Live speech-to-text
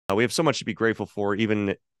We have so much to be grateful for,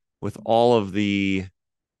 even with all of the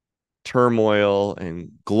turmoil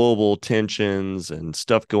and global tensions and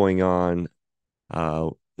stuff going on.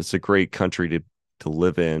 It's a great country to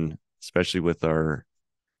live in, especially with our.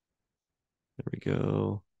 There we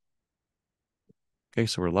go. Okay,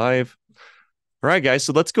 so we're live. All right, guys.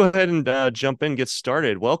 So let's go ahead and jump in, get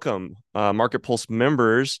started. Welcome, Market Pulse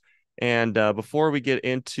members. And before we get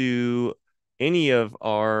into any of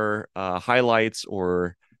our highlights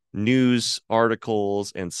or news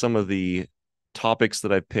articles and some of the topics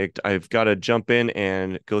that I've picked, I've got to jump in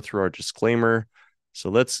and go through our disclaimer. So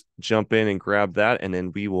let's jump in and grab that, and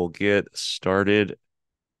then we will get started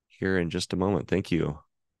here in just a moment. Thank you.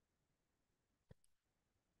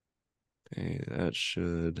 Okay, that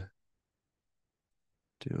should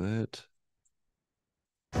do it.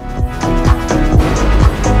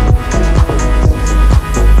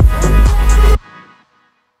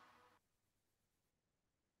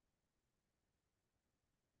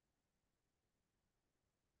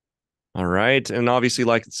 All right. And obviously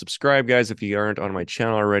like and subscribe, guys, if you aren't on my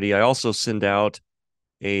channel already. I also send out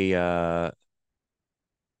a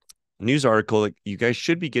news article that you guys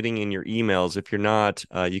should be getting in your emails. If you're not,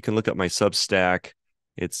 you can look up my Substack.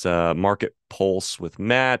 It's Market Pulse with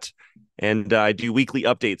Matt. And I do weekly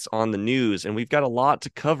updates on the news. And we've got a lot to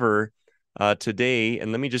cover today.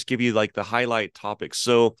 And let me just give you like the highlight topics.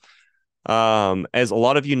 So as a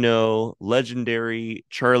lot of you know, legendary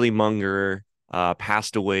Charlie Munger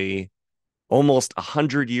passed away, almost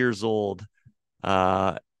 100 years old.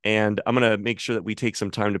 And I'm going to make sure that we take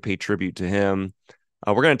some time to pay tribute to him.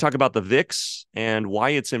 We're going to talk about the VIX and why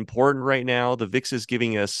it's important right now. The VIX is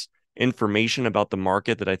giving us information about the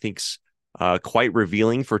market that I think's quite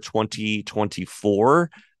revealing for 2024.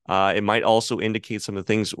 It might also indicate some of the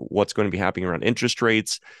things, what's going to be happening around interest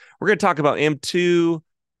rates. We're going to talk about M2.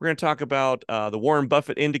 We're going to talk about the Warren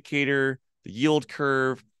Buffett indicator, the yield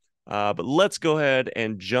curve. But let's go ahead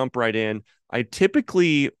and jump right in. I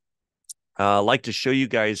typically like to show you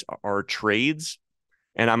guys our trades,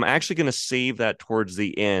 and I'm actually going to save that towards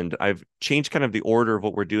the end. I've changed kind of the order of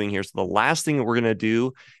what we're doing here. So the last thing that we're going to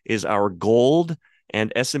do is our gold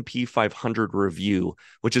and S&P 500 review,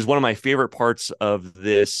 which is one of my favorite parts of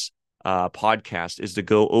this podcast, is to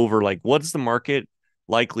go over like what's the market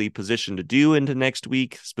likely position to do into next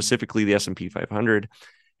week, specifically the S&P 500.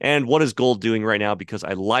 And what is gold doing right now? Because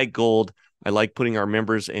I like gold. I like putting our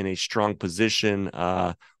members in a strong position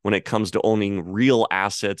when it comes to owning real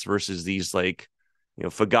assets versus these like, you know,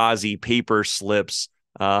 Fugazi paper slips,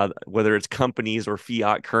 whether it's companies or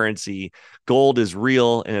fiat currency. Gold is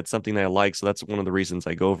real, and it's something that I like. So that's one of the reasons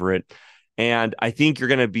I go over it. And I think you're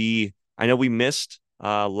going to be, I know we missed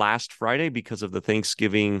last Friday because of the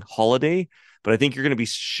Thanksgiving holiday, but I think you're going to be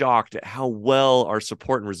shocked at how well our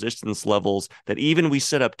support and resistance levels that even we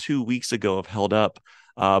set up 2 weeks ago have held up,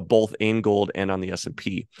 both in gold and on the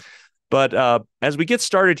S&P. But as we get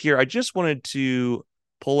started here, I just wanted to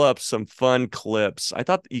pull up some fun clips. I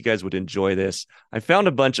thought that you guys would enjoy this. I found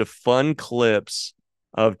a bunch of fun clips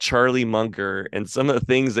of Charlie Munger and some of the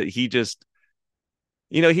things that he just,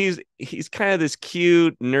 you know, he's kind of this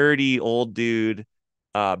cute, nerdy old dude.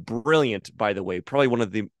 Brilliant, by the way, probably one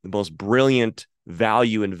of the most brilliant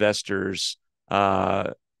value investors. You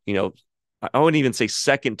know, I wouldn't even say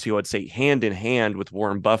second to, I'd say hand in hand with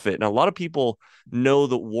Warren Buffett. And a lot of people know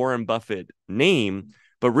the Warren Buffett name,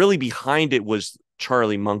 but really behind it was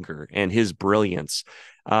Charlie Munger and his brilliance.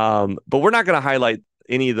 But we're not going to highlight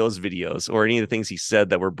any of those videos or any of the things he said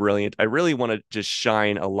that were brilliant. I really want to just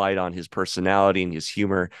shine a light on his personality and his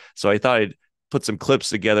humor. So I thought I'd put some clips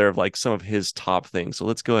together of like some of his top things. So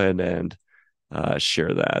let's go ahead and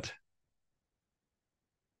share that.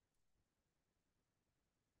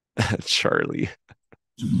 Charlie.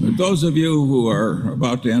 Those of you who are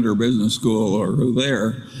about to enter business school or who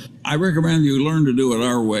there, I recommend you learn to do it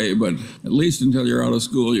our way, but at least until you're out of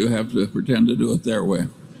school, you have to pretend to do it their way.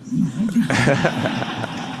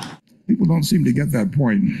 People don't seem to get that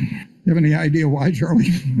point. You have any idea why,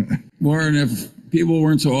 Charlie? Warren, if people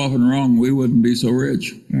weren't so often wrong, we wouldn't be so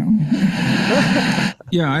rich. Yeah.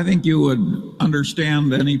 Yeah, I think you would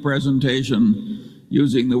understand any presentation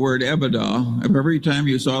using the word EBITDA. If every time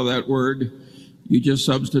you saw that word, you just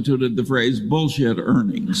substituted the phrase bullshit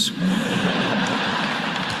earnings.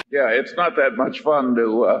 Yeah, it's not that much fun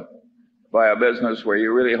to buy a business where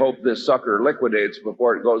you really hope this sucker liquidates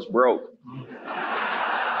before it goes broke.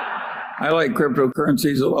 I like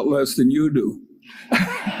cryptocurrencies a lot less than you do.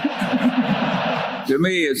 To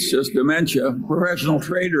me, it's just dementia. Professional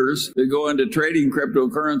traders that go into trading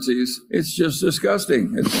cryptocurrencies, it's just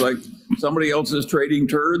disgusting. It's like somebody else is trading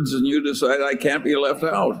turds and you decide I can't be left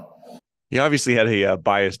out. He obviously had a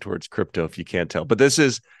bias towards crypto, if you can't tell. But this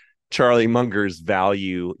is Charlie Munger's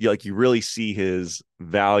value. Like, you really see his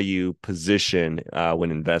value position when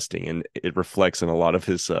investing, and it reflects in a lot of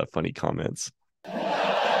his funny comments.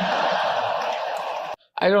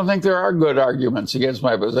 I don't think there are good arguments against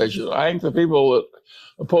my position. I think the people that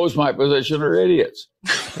oppose my position are idiots.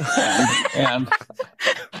 and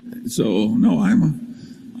so, no,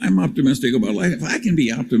 I'm optimistic about life. If I can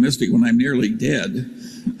be optimistic when I'm nearly dead,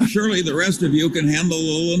 surely the rest of you can handle a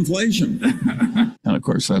little inflation. And of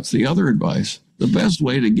course, that's the other advice. The best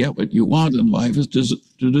way to get what you want in life is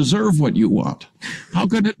to deserve what you want. How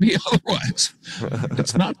could it be otherwise?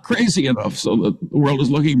 It's not crazy enough so that the world is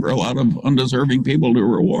looking for a lot of undeserving people to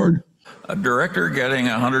reward. A director getting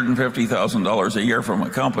 $150,000 a year from a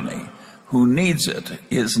company who needs it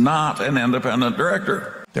is not an independent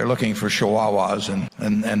director. They're looking for chihuahuas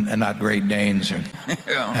and not Great Danes.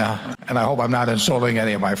 Yeah. And I hope I'm not insulting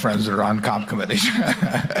any of my friends that are on comp committees.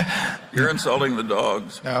 You're insulting the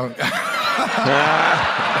dogs. No.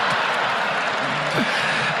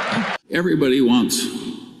 Everybody wants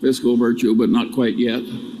fiscal virtue, but not quite yet.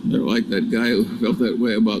 They're like that guy who felt that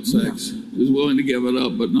way about sex. He was willing to give it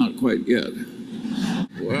up, but not quite yet.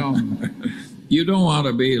 Well, you don't want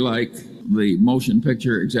to be like the motion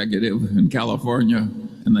picture executive in California,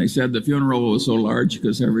 and they said the funeral was so large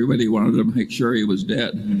because everybody wanted to make sure he was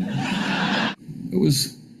dead. It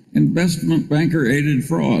was investment banker aided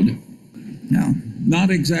fraud. Now, not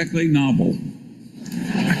exactly novel.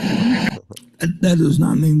 That does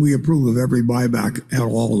not mean we approve of every buyback at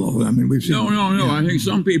all, though. I mean, we've seen. No. Yeah. I think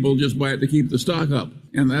some people just buy it to keep the stock up,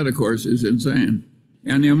 and that, of course, is insane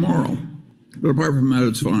and immoral. But apart from that,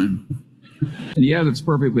 it's fine. And yet, it's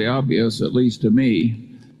perfectly obvious, at least to me,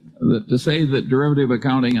 that to say that derivative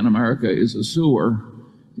accounting in America is a sewer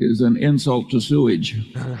is an insult to sewage.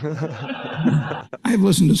 I've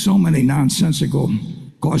listened to so many nonsensical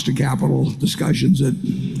cost of capital discussions that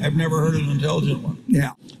I've never heard an intelligent one.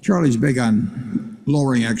 Yeah, Charlie's big on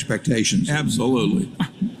lowering expectations. Absolutely.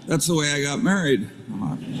 That's the way I got married.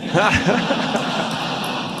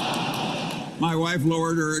 My wife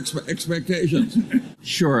lowered her expectations.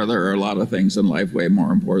 Sure, there are a lot of things in life way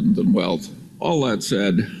more important than wealth. All that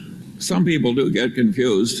said, some people do get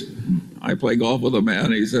confused. I play golf with a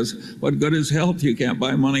man. He says, "What good is health? You can't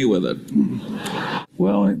buy money with it."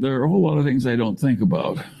 Well, there are a whole lot of things I don't think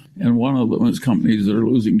about. And one of them is companies that are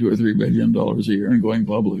losing $2 or $3 billion a year and going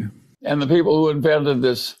public. And the people who invented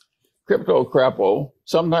this crypto crapo,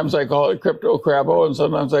 sometimes I call it crypto crapo, and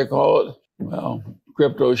sometimes I call it, well,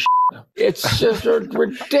 crypto shit. It's just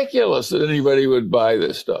ridiculous that anybody would buy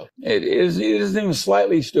this stuff. It isn't even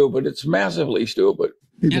slightly stupid. It's massively stupid.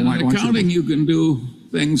 And in accounting, you can do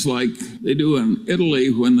things like they do in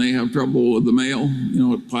Italy when they have trouble with the mail. You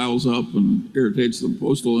know, it piles up and irritates the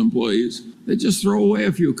postal employees. They just throw away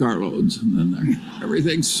a few carloads, and then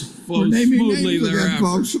everything flows smoothly thereafter.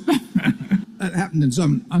 Folks. That happened in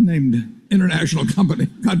some unnamed international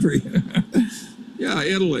country. Yeah,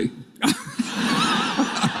 Italy.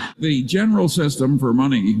 The general system for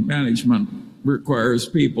money management requires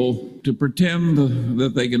people to pretend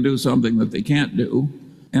that they can do something that they can't do,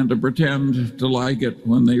 and to pretend to like it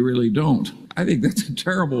when they really don't. I think that's a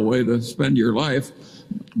terrible way to spend your life,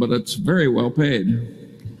 but it's very well paid.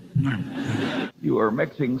 You are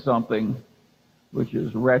mixing something which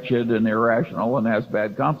is wretched and irrational and has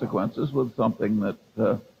bad consequences with something that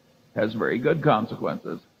has very good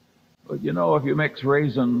consequences. But you know, if you mix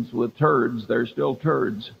raisins with turds, they're still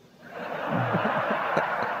turds.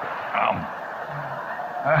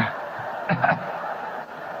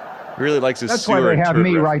 He really likes his That's sewer. why they have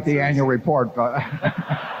me references. write the annual report.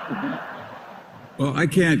 Well, I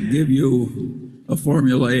can't give you a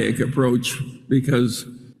formulaic approach because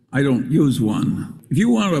I don't use one. If you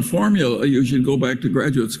want a formula, you should go back to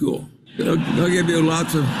graduate school. They'll give you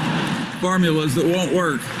lots of formulas that won't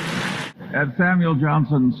work. As Samuel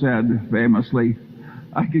Johnson said famously,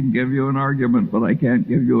 I can give you an argument, but I can't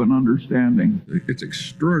give you an understanding. It's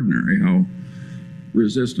extraordinary how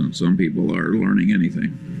resistant some people are to learning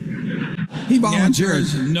anything. He The answer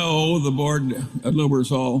volunteers. is no, the board at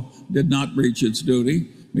Lubersol did not breach its duty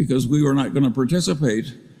because we were not going to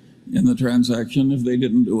participate in the transaction if they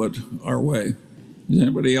didn't do it our way. Has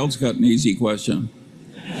anybody else got an easy question?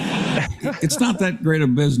 It's not that great a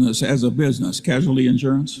business as a business, casualty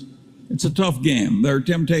insurance. It's a tough game. There are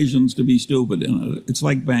temptations to be stupid in it. It's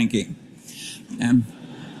like banking.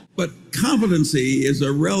 But competency is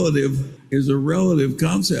a relative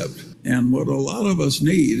concept. And what a lot of us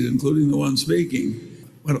need, including the one speaking,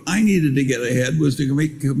 what I needed to get ahead was to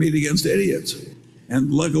compete against idiots.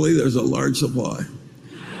 And luckily, there's a large supply.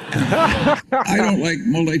 I don't like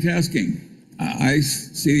multitasking. I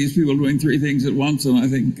see these people doing three things at once, and I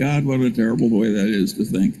think, God, what a terrible way that is to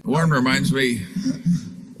think. Warren reminds me,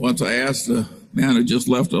 once I asked a man who just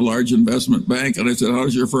left a large investment bank, and I said, how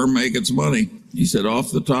does your firm make its money? He said,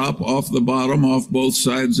 off the top, off the bottom, off both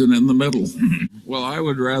sides, and in the middle. Well, I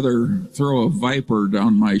would rather throw a viper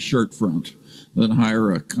down my shirt front than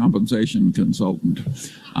hire a compensation consultant.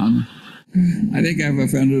 I think I've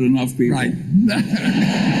offended enough people. Right.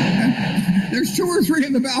 There's two or three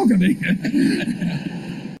in the balcony.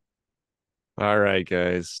 All right,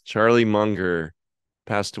 guys. Charlie Munger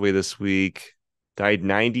passed away this week, died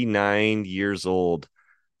 99 years old.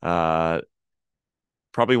 Probably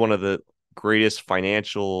one of the greatest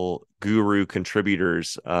financial guru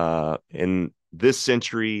contributors in this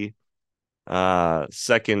century.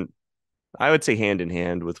 Second, I would say hand in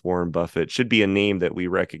hand with Warren Buffett. Should be a name that we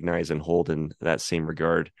recognize and hold in that same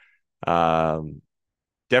regard.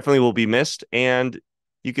 Definitely will be missed. And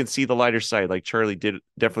you can see the lighter side. Like Charlie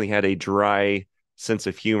definitely had a dry sense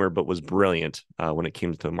of humor, but was brilliant when it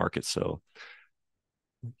came to the market. So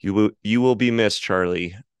you will be missed,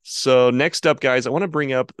 Charlie. So next up, guys, I want to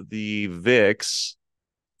bring up the VIX,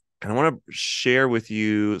 and I want to share with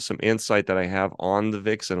you some insight that I have on the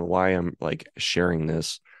VIX and why I'm like sharing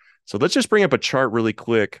this. So let's just bring up a chart really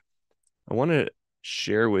quick. I want to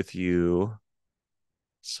share with you.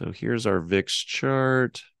 So here's our VIX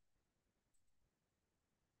chart.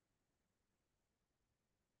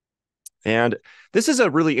 And this is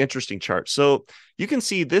a really interesting chart. So you can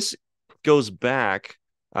see this goes back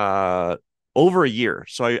over a year.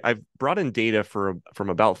 So I've brought in data from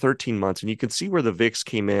about 13 months, and you can see where the VIX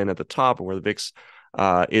came in at the top and where the VIX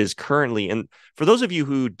is currently. And for those of you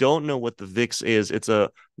who don't know what the VIX is, it's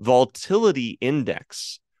a volatility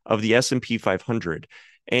index of the S&P 500.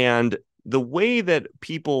 And the way that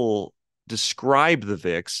people describe the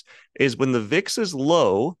VIX is when the VIX is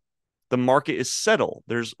low, the market is settled.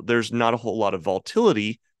 There's not a whole lot of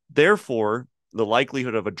volatility. Therefore, the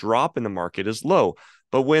likelihood of a drop in the market is low.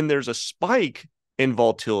 But when there's a spike in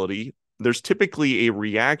volatility, there's typically a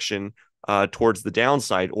reaction towards the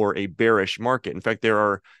downside or a bearish market. In fact, there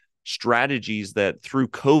are strategies that through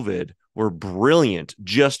COVID were brilliant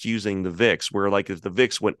just using the VIX, where like if the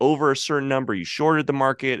VIX went over a certain number, you shorted the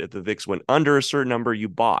market. If the VIX went under a certain number, you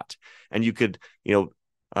bought. And you could,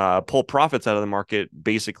 pull profits out of the market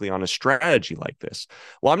basically on a strategy like this.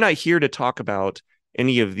 Well, I'm not here to talk about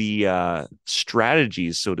any of the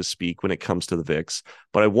strategies, so to speak, when it comes to the VIX,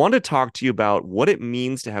 but I want to talk to you about what it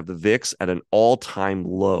means to have the VIX at an all-time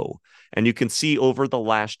low. And you can see over the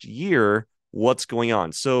last year what's going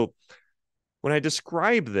on. So when I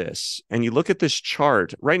describe this and you look at this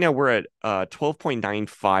chart, right now we're at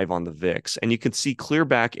 12.95 on the VIX, and you can see clear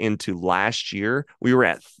back into last year, we were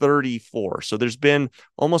at 34. So there's been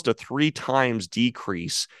almost a 3 times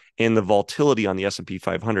decrease in the volatility on the S&P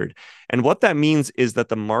 500. And what that means is that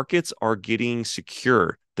the markets are getting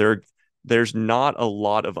secure. There's not a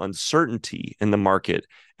lot of uncertainty in the market,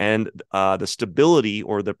 and the stability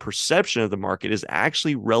or the perception of the market is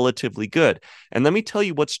actually relatively good. And let me tell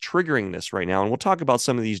you what's triggering this right now, and we'll talk about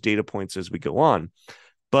some of these data points as we go on.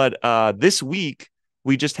 But this week,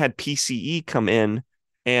 we just had PCE come in,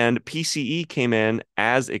 and PCE came in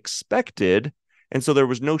as expected, and so there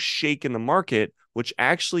was no shake in the market, which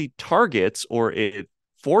actually targets or it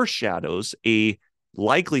foreshadows a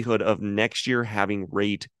likelihood of next year having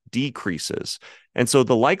rate decreases. And so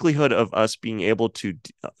the likelihood of us being able to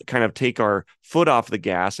kind of take our foot off the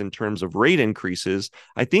gas in terms of rate increases,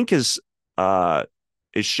 I think is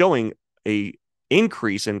showing a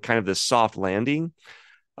increase in kind of this soft landing.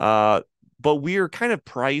 But we are kind of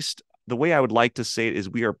priced, the way I would like to say it is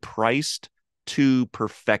we are priced to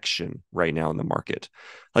perfection right now in the market.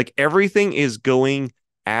 Like everything is going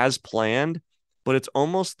as planned, but it's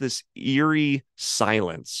almost this eerie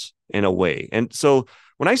silence in a way. And so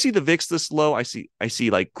when I see the VIX this low, I see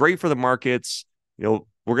like great for the markets. We're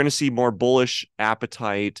going to see more bullish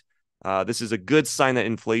appetite. This is a good sign that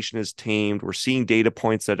inflation is tamed. We're seeing data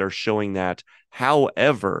points that are showing that.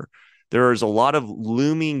 However, there is a lot of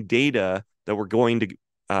looming data that we're going to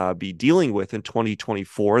be dealing with in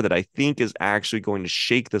 2024 that I think is actually going to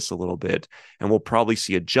shake this a little bit. And we'll probably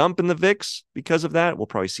see a jump in the VIX because of that. We'll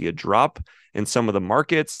probably see a drop in some of the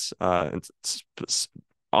markets,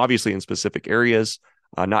 obviously in specific areas.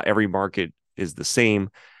 Not every market is the same.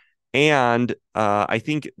 And I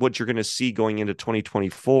think what you're going to see going into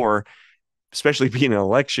 2024, especially being an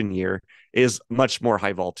election year, is much more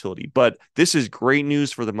high volatility. But this is great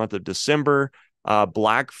news for the month of December.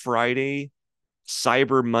 Black Friday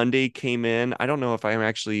Cyber Monday came in. I don't know if I'm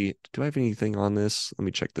actually, do I have anything on this? Let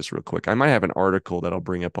me check this real quick. I might have an article that I'll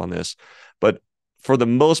bring up on this, but for the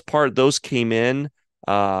most part, those came in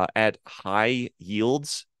at high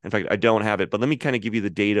yields. In fact, I don't have it, but let me kind of give you the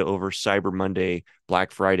data over Cyber Monday,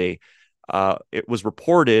 Black Friday. It was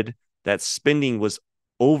reported that spending was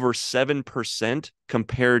over 7%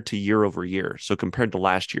 compared to year over year. So compared to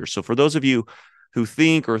last year. So for those of you who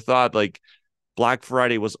think or thought like Black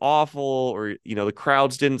Friday was awful, or, the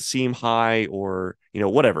crowds didn't seem high, or,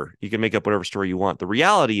 whatever, you can make up whatever story you want. The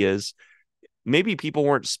reality is maybe people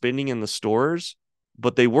weren't spending in the stores,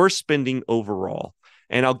 but they were spending overall.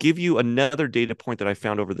 And I'll give you another data point that I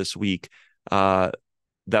found over this week.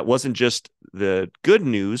 That wasn't just the good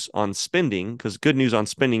news on spending, because good news on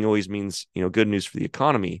spending always means, good news for the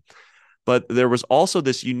economy. But there was also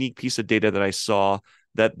this unique piece of data that I saw,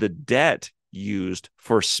 that the debt used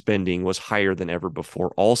for spending was higher than ever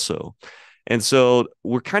before also. And so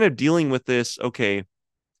we're kind of dealing with this. Okay,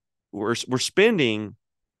 we're spending,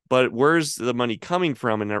 but where's the money coming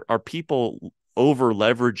from? And are people over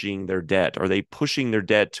leveraging their debt? Are they pushing their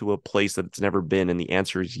debt to a place that it's never been? And the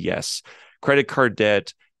answer is yes. Credit card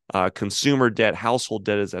debt, consumer debt, household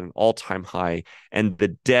debt is at an all-time high. And the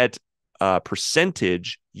debt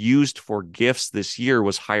percentage used for gifts this year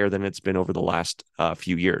was higher than it's been over the last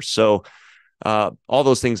few years. So all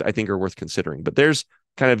those things I think are worth considering. But there's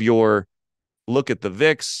kind of your look at the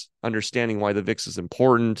VIX, understanding why the VIX is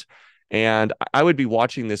important. And I would be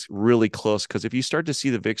watching this really close, because if you start to see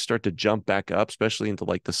the VIX start to jump back up, especially into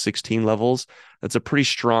like the 16 levels, that's a pretty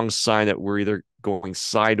strong sign that we're either going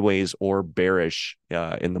sideways or bearish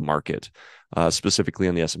in the market, specifically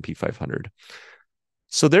on the S&P 500.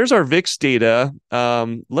 So there's our VIX data.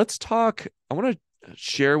 Let's talk. I want to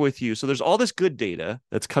share with you. So there's all this good data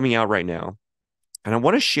that's coming out right now. And I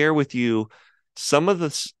want to share with you some of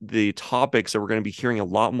the topics that we're going to be hearing a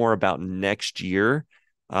lot more about next year,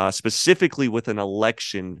 specifically with an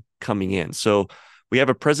election coming in. So we have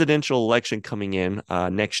a presidential election coming in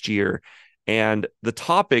next year, and the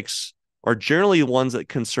topics are generally ones that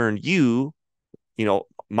concern you,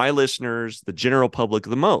 my listeners, the general public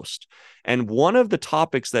the most. And one of the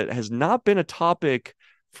topics that has not been a topic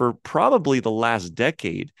for probably the last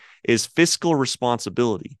decade is fiscal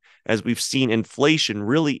responsibility, as we've seen inflation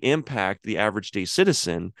really impact the average day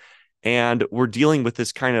citizen. And we're dealing with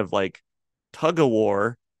this kind of like tug of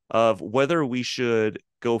war of whether we should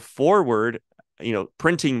go forward,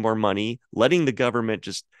 printing more money, letting the government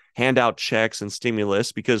just hand out checks and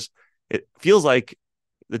stimulus, because it feels like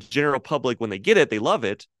the general public, when they get it, they love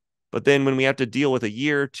it. But then when we have to deal with a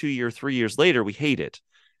year, 2 year, 3 years later, we hate it.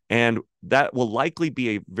 And that will likely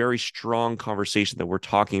be a very strong conversation that we're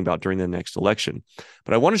talking about during the next election.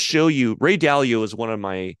 But I want to show you, Ray Dalio is one of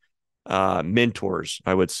my mentors,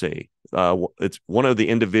 I would say. It's one of the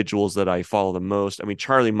individuals that I follow the most. I mean,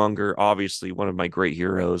 Charlie Munger, obviously one of my great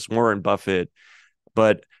heroes, Warren Buffett,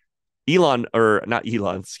 but Elon, or not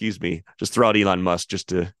Elon, excuse me, just throw out Elon Musk just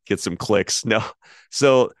to get some clicks. No.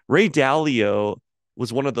 So Ray Dalio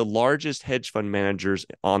was one of the largest hedge fund managers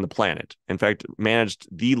on the planet. In fact, managed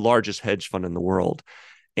the largest hedge fund in the world,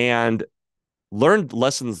 and learned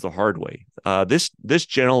lessons the hard way. This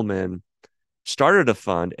gentleman started a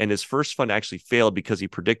fund, and his first fund actually failed because he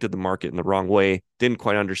predicted the market in the wrong way, didn't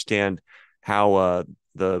quite understand how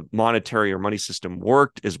the monetary or money system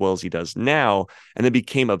worked as well as he does now, and then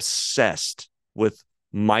became obsessed with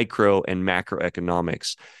micro and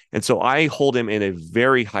macroeconomics. And so I hold him in a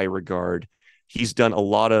very high regard. He's done a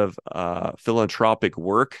lot of philanthropic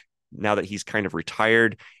work now that he's kind of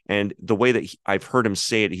retired. And the way that I've heard him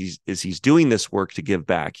say it, he's doing this work to give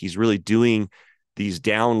back. He's really doing these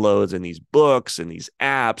downloads and these books and these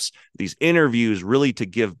apps, these interviews, really to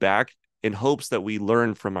give back, in hopes that we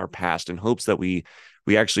learn from our past, in hopes that we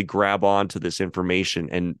actually grab onto this information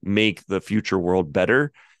and make the future world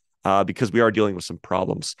better, because we are dealing with some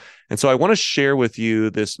problems. And so I want to share with you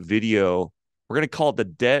this video. We're going to call it the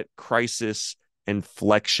debt crisis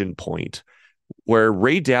inflection point, where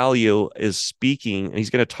Ray Dalio is speaking, and he's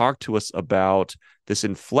going to talk to us about this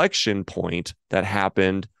inflection point that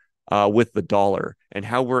happened with the dollar, and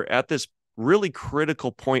how we're at this really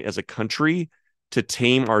critical point as a country to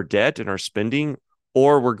tame our debt and our spending,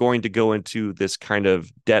 or we're going to go into this kind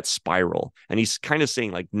of debt spiral. And he's kind of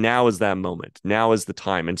saying, like, now is that moment. Now is the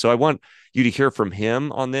time. And so I want you to hear from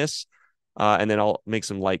him on this, and then I'll make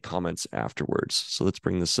some light comments afterwards. So let's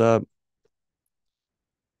bring this up.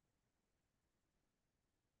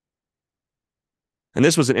 And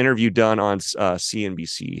this was an interview done on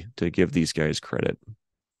CNBC, to give these guys credit.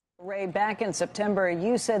 Ray, back in September,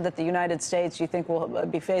 you said that the United States, you think, will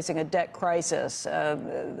be facing a debt crisis.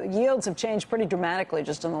 Yields have changed pretty dramatically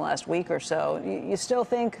just in the last week or so. You still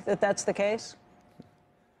think that that's the case?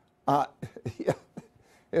 Yeah,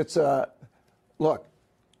 it's look.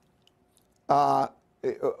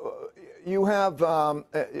 You have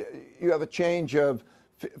a change of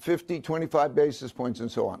 50, 25 basis points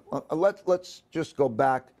and so on. Let's just go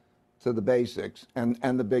back to the basics and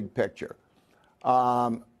the big picture.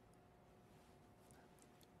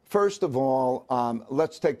 First of all,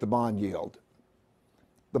 let's take the bond yield.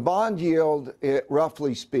 The bond yield,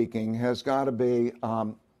 roughly speaking, has got to be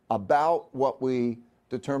about what we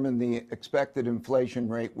determine the expected inflation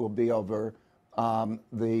rate will be over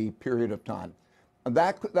the period of time.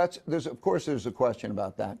 There's a question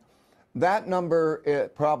about that. That number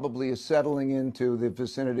probably is settling into the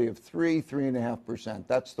vicinity of 3.5%.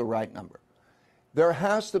 That's the right number. There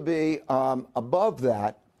has to be above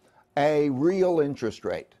that a real interest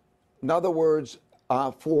rate. In other words,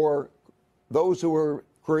 for those who are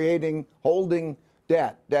holding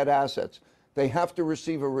debt assets, they have to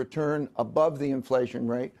receive a return above the inflation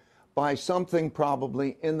rate by something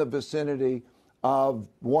probably in the vicinity of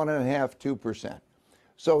 1.5%, 2%.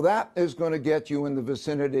 So that is going to get you in the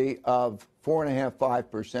vicinity of 4.5%,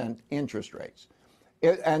 5% interest rates.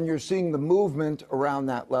 And you're seeing the movement around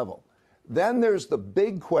that level. Then there's the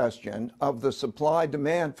big question of the supply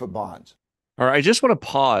demand for bonds. All right, I just want to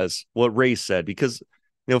pause what Ray said because,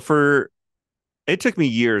 it took me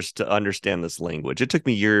years to understand this language. It took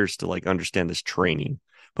me years to understand this training.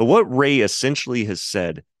 But what Ray essentially has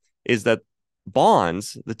said is that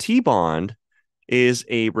bonds, the T-bond, is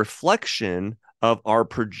a reflection of our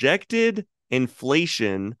projected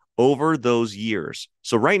inflation over those years.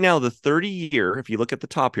 So right now, the 30-year, if you look at the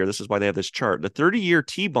top here, this is why they have this chart. The 30-year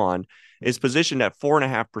T-bond is positioned at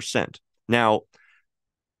 4.5%. Now,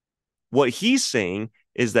 what he's saying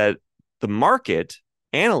is that the market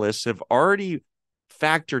analysts have already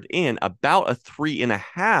factored in about a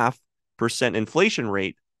 3.5% inflation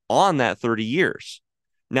rate on that 30 years.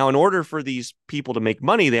 Now, in order for these people to make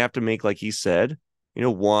money, they have to make, like he said,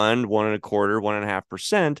 1.25%,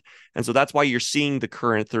 1.5%. And so that's why you're seeing the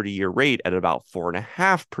current 30-year rate at about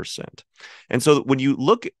 4.5%. And so when you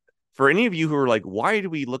look, for any of you who are like, why do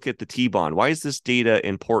we look at the T-bond? Why is this data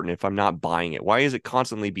important if I'm not buying it? Why is it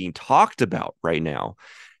constantly being talked about right now?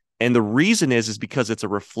 And the reason is because it's a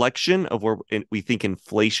reflection of where we think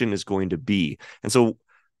inflation is going to be. And so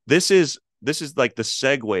this is like the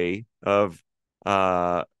segue of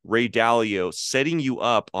Ray Dalio setting you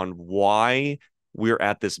up on why we're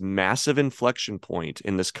at this massive inflection point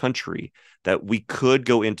in this country, that we could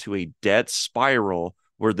go into a debt spiral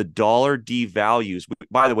where the dollar devalues.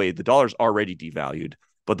 By the way, the dollar's already devalued,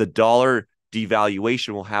 but the dollar devaluation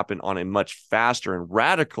will happen on a much faster and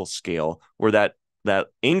radical scale where that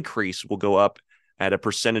increase will go up at a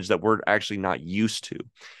percentage that we're actually not used to.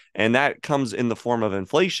 And that comes in the form of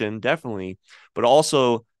inflation, definitely, but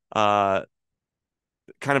also kind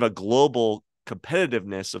of a global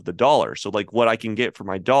competitiveness of the dollar. So like what I can get for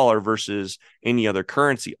my dollar versus any other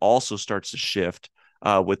currency also starts to shift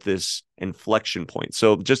with this inflection point.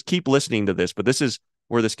 So just keep listening to this, but this is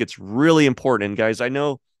where this gets really important. And guys, I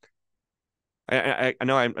know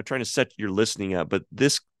I'm trying to set your listening up, but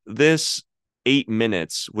this 8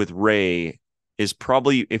 minutes with Ray is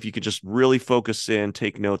probably, if you could just really focus in,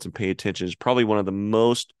 take notes and pay attention, is probably one of the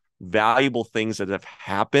most valuable things that have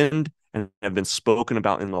happened and have been spoken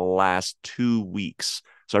about in the last 2 weeks.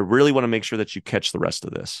 So I really want to make sure that you catch the rest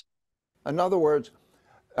of this. In other words,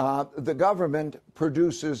 the government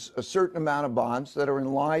produces a certain amount of bonds that are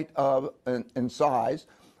in light of, in size,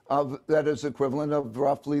 that is equivalent of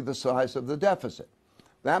roughly the size of the deficit.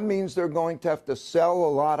 That means they're going to have to sell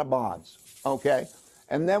a lot of bonds, okay?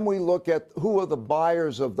 And then we look at who are the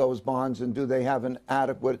buyers of those bonds and do they have an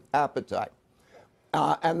adequate appetite?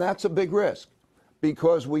 And that's a big risk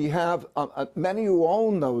because we have many who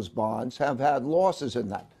own those bonds have had losses in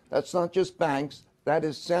that. That's not just banks, that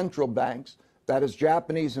is central banks, that is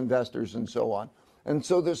Japanese investors and so on. And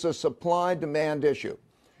so there's a supply-demand issue.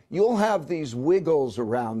 You'll have these wiggles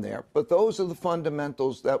around there, but those are the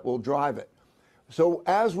fundamentals that will drive it. So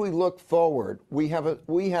as we look forward, we have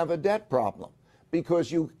a debt problem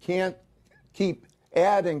because you can't keep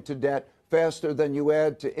adding to debt faster than you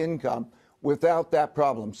add to income without that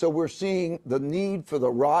problem. So we're seeing the need for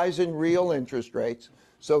the rise in real interest rates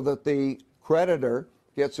so that the creditor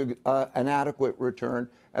gets an adequate return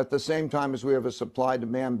at the same time as we have a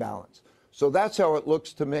supply-demand balance. So that's how it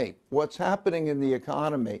looks to me. What's happening in the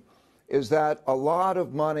economy is that a lot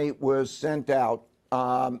of money was sent out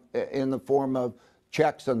in the form of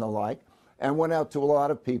checks and the like, and went out to a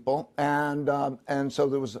lot of people. And so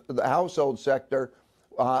there was the household sector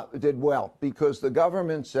did well because the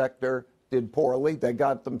government sector did poorly. They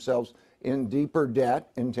got themselves in deeper debt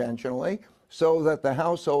intentionally so that the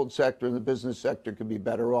household sector and the business sector could be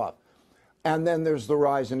better off. And then there's the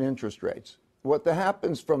rise in interest rates. What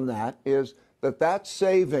happens from that is that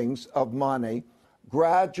savings of money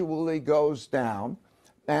gradually goes down,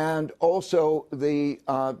 and also the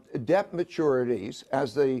debt maturities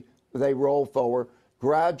as they roll forward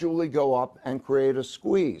gradually go up and create a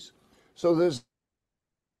squeeze. So there's,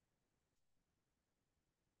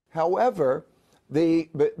 however,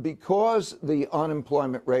 because the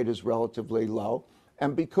unemployment rate is relatively low,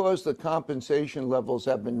 and because the compensation levels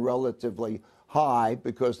have been relatively high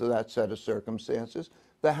because of that set of circumstances,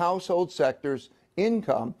 the household sector's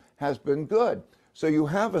income has been good. So you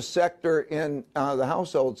have a sector in the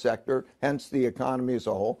household sector, hence the economy as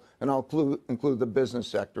a whole, and I'll include the business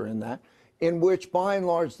sector in that, in which by and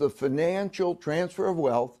large the financial transfer of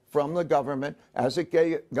wealth from the government as it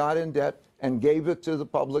got in debt and gave it to the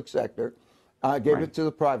public sector, gave it to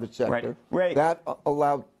the private sector, that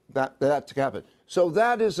allowed that to happen. So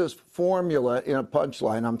that is a formula in a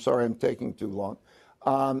punchline. I'm sorry, I'm taking too long.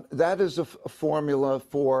 That is a formula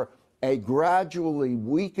for a gradually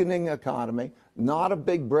weakening economy, not a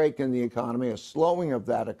big break in the economy, a slowing of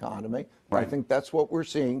that economy. I think that's what we're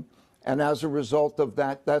seeing. And as a result of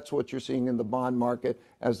that, that's what you're seeing in the bond market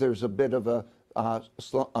as there's a bit of a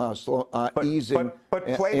easing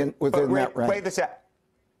within that range.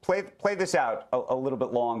 Play this out a little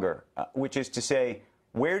bit longer, which is to say,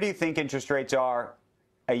 where do you think interest rates are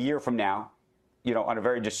a year from now, on a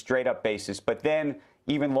very just straight up basis? But then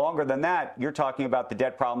even longer than that, you're talking about the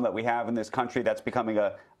debt problem that we have in this country that's becoming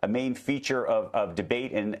a main feature of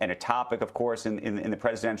debate and a topic, of course, in the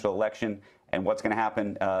presidential election and what's going to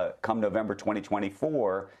happen come November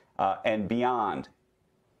 2024 and beyond.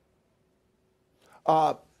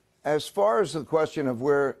 As far as the question of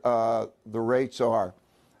where the rates are,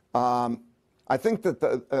 I think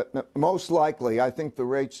that most likely, I think the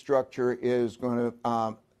rate structure is going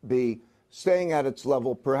to be staying at its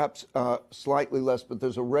level, perhaps slightly less, but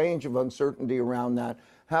there's a range of uncertainty around that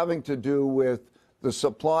having to do with the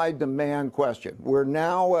supply-demand question. We're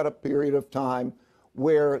now at a period of time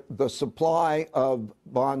where the supply of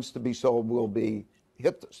bonds to be sold will be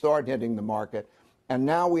start hitting the market, and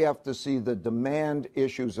now we have to see the demand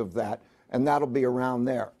issues of that, and that'll be around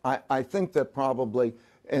there. I think that probably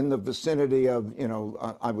in the vicinity of,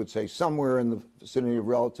 I would say somewhere in the vicinity of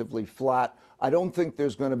relatively flat. I don't think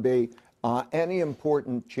there's going to be any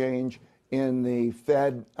important change in the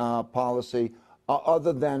Fed policy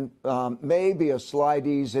other than maybe a slight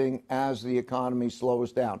easing as the economy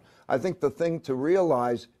slows down. I think the thing to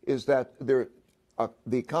realize is that the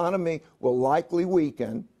economy will likely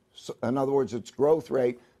weaken. In other words, its growth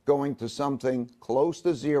rate going to something close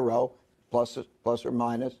to zero, plus or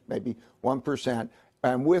minus, maybe 1%.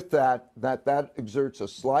 And with that exerts a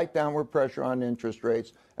slight downward pressure on interest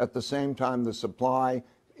rates. At the same time, the supply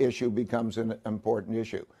issue becomes an important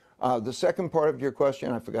issue. The second part of your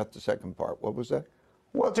question, I forgot the second part. What was that?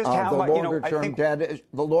 Well, just how much, the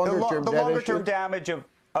longer-term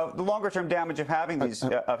damage of having these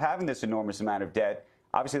having this enormous amount of debt.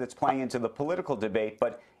 Obviously, that's playing into the political debate.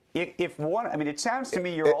 But if one, it sounds to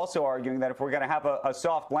me you're also arguing that if we're going to have a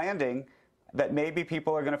soft landing, that maybe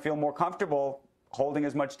people are going to feel more comfortable holding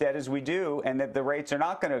as much debt as we do, and that the rates are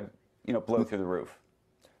not going to, blow through the roof.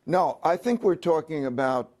 No, I think we're talking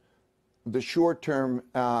about the short term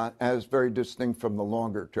as very distinct from the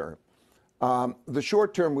longer term. The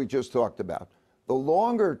short term we just talked about. The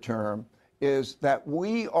longer term is that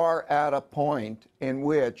we are at a point in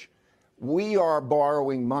which we are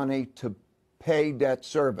borrowing money to pay debt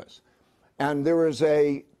service. And there is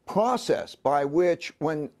a process by which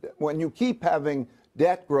when you keep having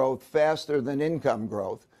debt growth faster than income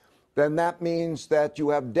growth, then that means that you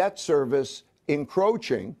have debt service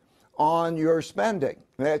encroaching on your spending.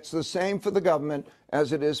 It's the same for the government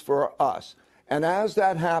as it is for us. And as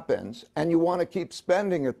that happens, and you want to keep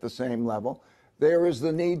spending at the same level, there is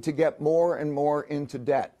the need to get more and more into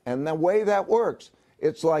debt. And the way that works,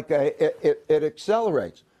 it's like it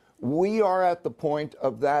accelerates. We are at the point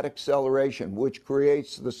of that acceleration, which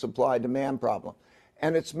creates the supply-demand problem.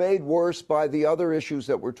 And it's made worse by the other issues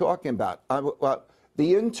that we're talking about.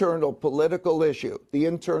 The internal political issue, the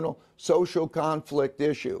internal social conflict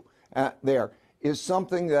issue there is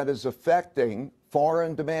something that is affecting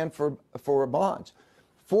foreign demand for bonds.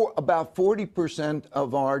 About 40%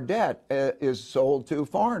 of our debt is sold to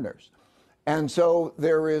foreigners. And so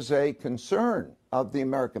there is a concern of the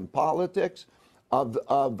American politics, of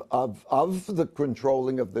the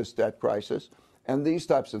controlling of this debt crisis and these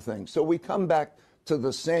types of things. So we come back to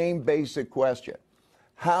the same basic question.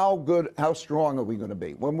 How strong are we going to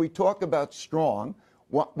be? When we talk about strong,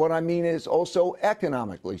 what I mean is also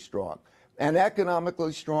economically strong. And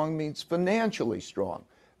economically strong means financially strong.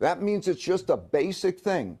 That means it's just a basic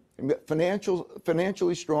thing.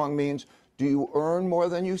 Financially strong means, do you earn more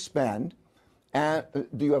than you spend? And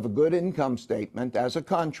do you have a good income statement as a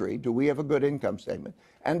country? Do we have a good income statement?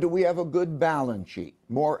 And do we have a good balance sheet?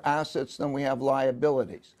 More assets than we have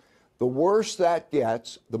liabilities. The worse that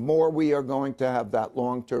gets, the more we are going to have that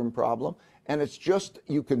long-term problem. And it's just,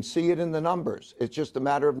 you can see it in the numbers. It's just a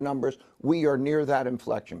matter of numbers. We are near that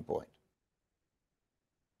inflection point.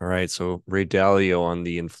 All right. So Ray Dalio on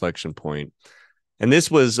the inflection point. And this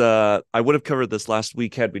was, I would have covered this last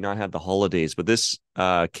week had we not had the holidays, but this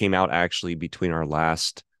came out actually between our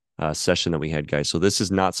last session that we had, guys. So this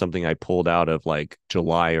is not something I pulled out of like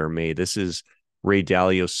July or May. This is Ray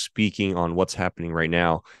Dalio speaking on what's happening right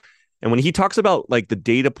now. And when he talks about like the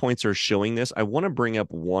data points are showing this, I want to bring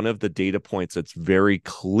up one of the data points that's very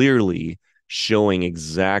clearly showing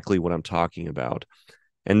exactly what I'm talking about.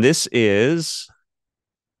 And this is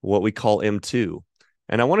what we call M2.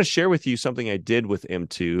 And I want to share with you something I did with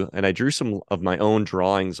M2, and I drew some of my own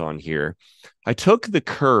drawings on here. I took the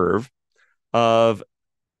curve of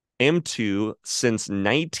M2 since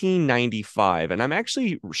 1995, and I'm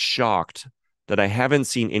actually shocked that I haven't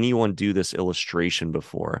seen anyone do this illustration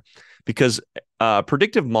before, because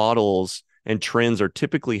predictive models and trends are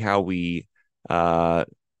typically how we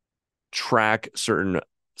track certain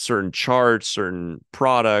charts, certain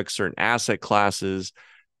products, certain asset classes,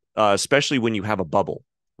 especially when you have a bubble,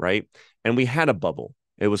 right? And we had a bubble.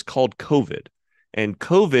 It was called COVID. And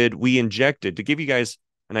COVID, we injected, to give you guys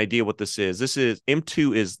an idea what this is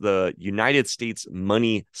M2 is the United States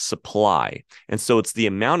money supply. And so it's the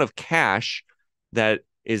amount of cash that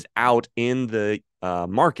is out in the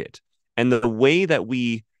market. And the way that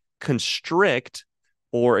we constrict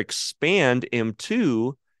or expand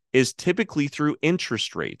M2 is typically through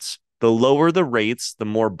interest rates. The lower the rates, the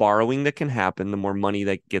more borrowing that can happen, the more money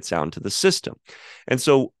that gets out into the system. And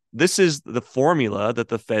so this is the formula that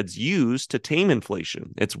the Feds use to tame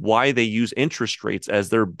inflation. It's why they use interest rates as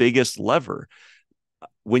their biggest lever.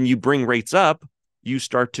 When you bring rates up, you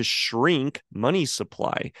start to shrink money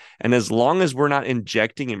supply. And as long as we're not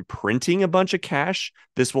injecting and printing a bunch of cash,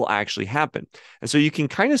 this will actually happen. And so you can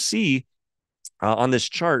kind of see on this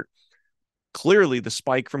chart, clearly the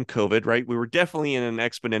spike from COVID, right? We were definitely in an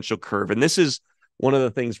exponential curve. And this is one of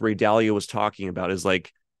the things Ray Dalio was talking about is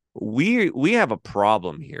like, we have a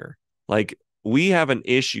problem here. Like we have an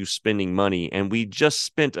issue spending money, and we just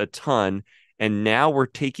spent a ton. And now we're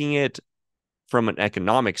taking it from an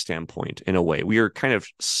economic standpoint in a way. We are kind of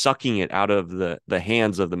sucking it out of the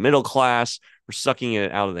hands of the middle class. We're sucking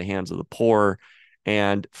it out of the hands of the poor.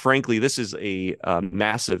 And frankly, this is a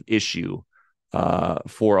massive issue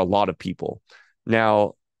for a lot of people.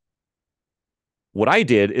 Now, what I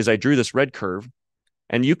did is I drew this red curve,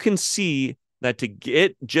 and you can see that to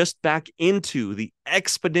get just back into the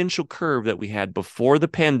exponential curve that we had before the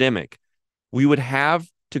pandemic, we would have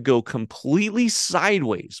to go completely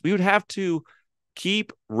sideways. We would have to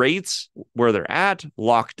keep rates where they're at,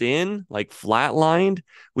 locked in, like flatlined.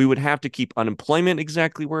 We would have to keep unemployment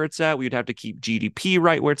exactly where it's at. We would have to keep GDP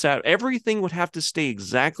right where it's at. Everything would have to stay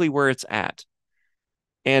exactly where it's at.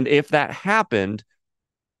 And if that happened,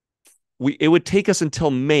 it would take us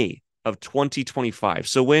until May of 2025.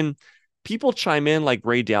 So when people chime in like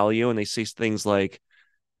Ray Dalio and they say things like,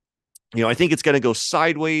 I think it's going to go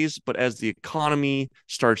sideways, but as the economy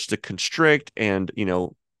starts to constrict and,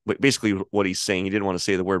 basically what he's saying, he didn't want to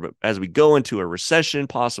say the word, but as we go into a recession,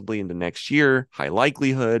 possibly into next year, high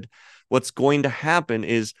likelihood, what's going to happen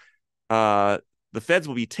is the Feds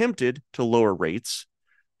will be tempted to lower rates.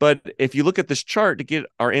 But if you look at this chart to get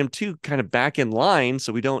our M2 kind of back in line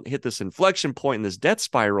so we don't hit this inflection point in this debt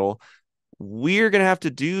spiral, we're going to have to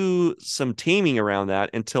do some taming around that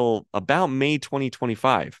until about May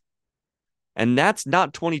 2025. And that's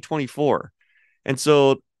not 2024. And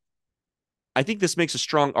so I think this makes a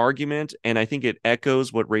strong argument, and I think it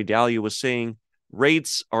echoes what Ray Dalio was saying.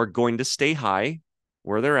 Rates are going to stay high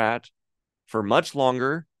where they're at for much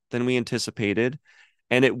longer than we anticipated.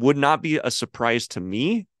 And it would not be a surprise to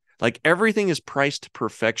me. Like everything is priced to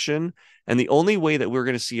perfection. And the only way that we're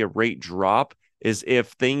going to see a rate drop is if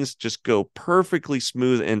things just go perfectly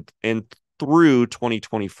smooth and through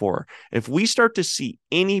 2024. If we start to see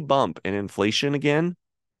any bump in inflation again,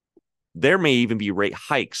 there may even be rate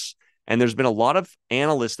hikes. And there's been a lot of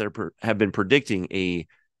analysts that have been predicting a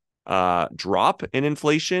drop in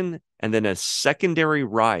inflation and then a secondary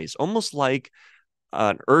rise, almost like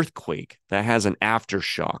an earthquake that has an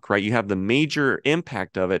aftershock, right? You have the major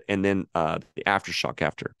impact of it and then the aftershock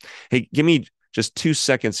after. Hey, give me just 2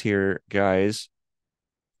 seconds here, guys.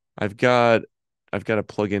 I've got to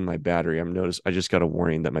plug in my battery. I just got a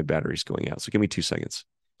warning that my battery's going out. So give me 2 seconds.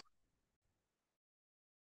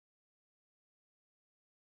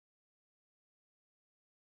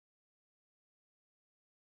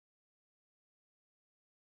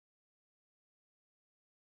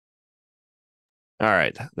 All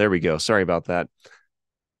right, there we go. Sorry about that.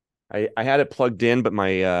 I had it plugged in, but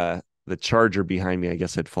my the charger behind me, I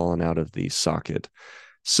guess, had fallen out of the socket.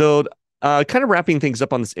 So, kind of wrapping things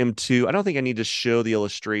up on this M2, I don't think I need to show the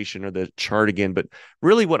illustration or the chart again, but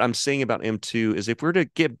really what I'm saying about M2 is if we're to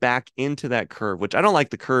get back into that curve, which I don't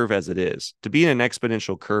like the curve as it is, to be in an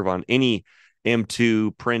exponential curve on any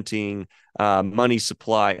M2 printing, money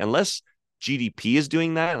supply, unless GDP is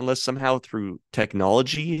doing that, unless somehow through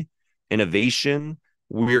technology, innovation,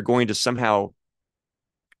 we're going to somehow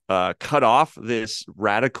cut off this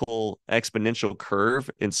radical exponential curve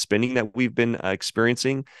in spending that we've been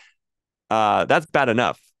experiencing, that's bad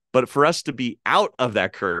enough. But for us to be out of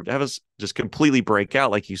that curve, to have us just completely break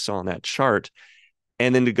out, like you saw on that chart,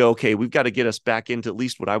 and then to go, okay, we've got to get us back into at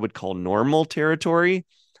least what I would call normal territory.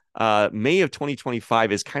 May of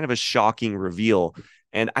 2025 is kind of a shocking reveal.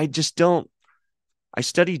 And I just don't, I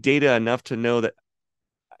study data enough to know that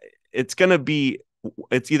it's going to be,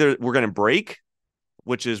 it's either we're going to break,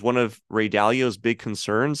 which is one of Ray Dalio's big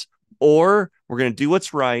concerns, or we're going to do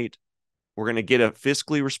what's right. We're going to get a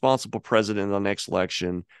fiscally responsible president in the next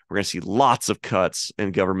election. We're going to see lots of cuts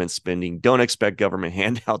in government spending. Don't expect government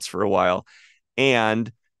handouts for a while. And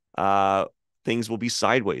things will be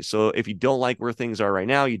sideways. So if you don't like where things are right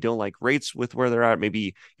now, you don't like rates with where they're at,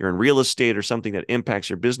 maybe you're in real estate or something that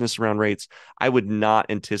impacts your business around rates, I would not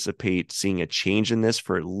anticipate seeing a change in this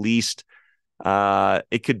for at least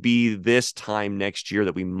it could be this time next year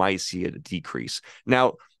that we might see a decrease.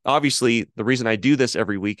 Now, obviously, the reason I do this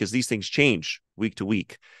every week is these things change week to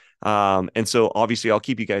week. And so obviously I'll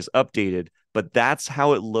keep you guys updated, but that's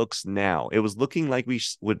how it looks now. It was looking like we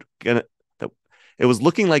would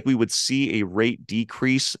see a rate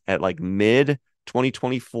decrease at like mid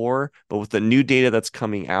 2024, but with the new data that's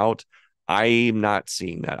coming out, I'm not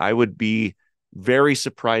seeing that. I would be very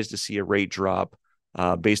surprised to see a rate drop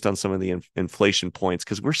based on some of the inflation points,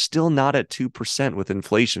 because we're still not at 2% with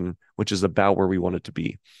inflation, which is about where we want it to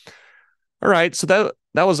be. All right, so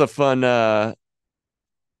that was a fun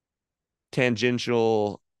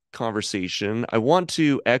tangential conversation. I want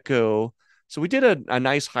to echo. So we did a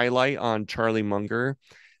nice highlight on Charlie Munger,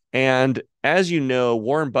 and as you know,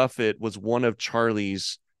 Warren Buffett was one of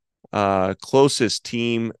Charlie's closest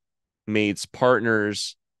teammates,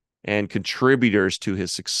 partners, and contributors to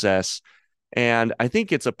his success. And I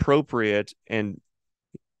think it's appropriate, and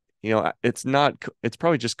it's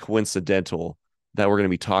probably just coincidental that we're going to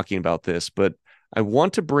be talking about this, but I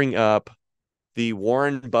want to bring up the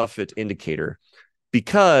Warren Buffett indicator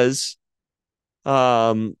because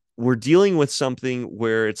we're dealing with something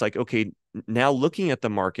where it's like, okay, now looking at the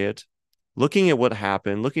market, looking at what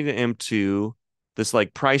happened, looking at M2, this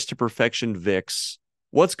like price to perfection VIX,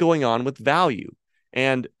 what's going on with value?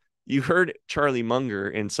 And you heard Charlie Munger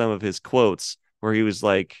in some of his quotes where he was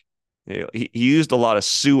like, he used a lot of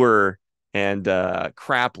sewer and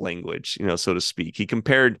crap language, so to speak. He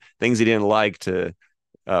compared things he didn't like to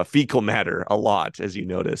fecal matter a lot, as you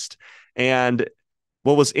noticed. And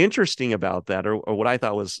what was interesting about that, or what I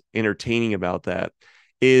thought was entertaining about that,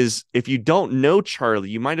 is if you don't know Charlie,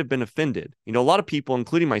 you might have been offended. A lot of people,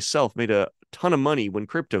 including myself, made a ton of money when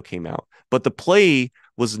crypto came out, but the play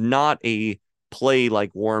was not a play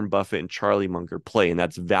like Warren Buffett and Charlie Munger play, and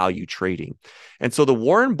that's value trading. And so the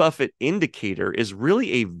Warren Buffett indicator is really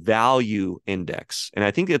a value index. And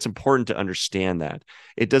I think it's important to understand that.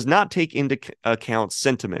 It does not take into account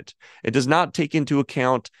sentiment. It does not take into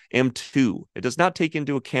account M2. It does not take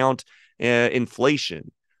into account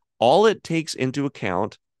inflation. All it takes into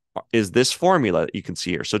account is this formula that you can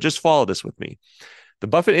see here. So just follow this with me. The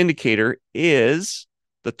Buffett indicator is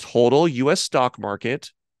the total US stock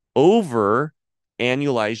market over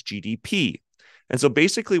annualized GDP. And so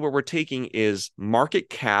basically what we're taking is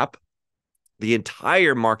market cap, the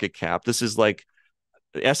entire market cap. This is like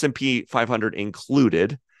S&P 500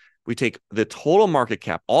 included. We take the total market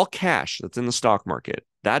cap, all cash that's in the stock market,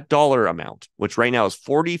 that dollar amount, which right now is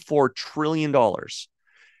 $44 trillion.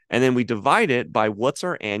 And then we divide it by what's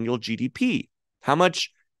our annual GDP. How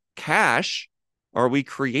much cash are we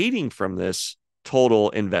creating from this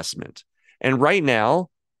total investment? And right now,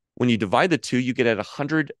 when you divide the two, you get at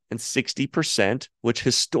 160%, which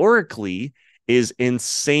historically is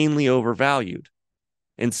insanely overvalued.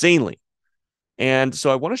 Insanely. And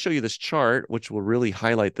so I want to show you this chart, which will really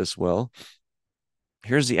highlight this well.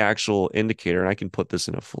 Here's the actual indicator, and I can put this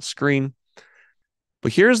in a full screen.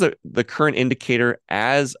 But here's the current indicator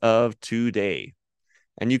as of today.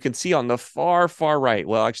 And you can see on the far, far right,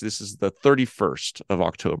 well, actually, this is the 31st of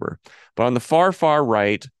October. But on the far, far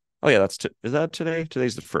right, oh, yeah, is that today?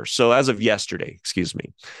 Today's the 1st. So as of yesterday, excuse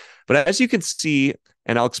me. But as you can see,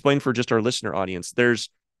 and I'll explain for just our listener audience,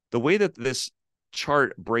 there's the way that this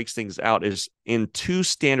chart breaks things out is in two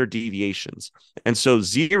standard deviations. And so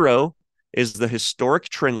 0 is the historic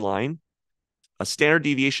trend line. A standard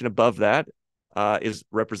deviation above that is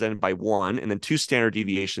represented by 1, and then 2 standard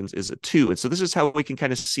deviations is a 2. And so this is how we can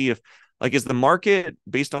kind of see if, like, is the market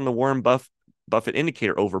based on the Warren Buffett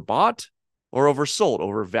indicator overbought or oversold,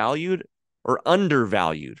 overvalued or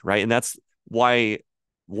undervalued, right? And that's why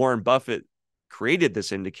Warren Buffett created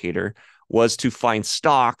this indicator, was to find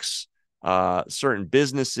stocks, certain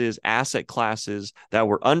businesses, asset classes that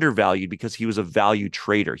were undervalued, because he was a value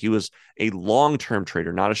trader. He was a long-term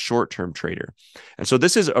trader, not a short-term trader. And so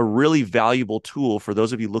this is a really valuable tool for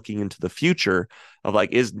those of you looking into the future of,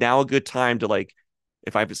 like, is now a good time to, like,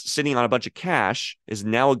 if I'm sitting on a bunch of cash, is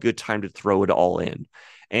now a good time to throw it all in?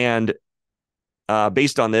 And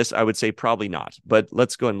based on this, I would say probably not, but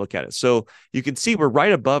let's go and look at it. So you can see we're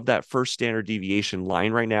right above that first standard deviation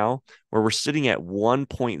line right now, where we're sitting at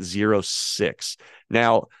 1.06.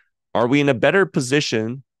 Now, are we in a better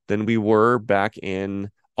position than we were back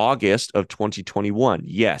in August of 2021?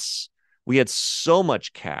 Yes. We had so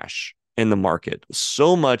much cash in the market,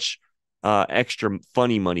 so much extra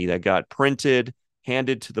funny money that got printed,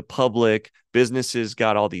 handed to the public. Businesses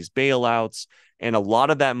got all these bailouts, and a lot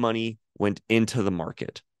of that money went into the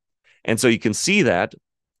market. And so you can see that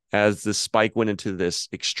as the spike went into this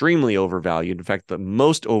extremely overvalued, in fact, the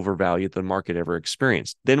most overvalued the market ever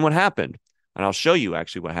experienced. Then what happened? And I'll show you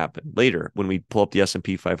actually what happened later when we pull up the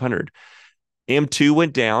S&P 500. M2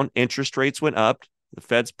 went down, interest rates went up, the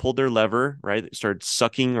Feds pulled their lever, right? They started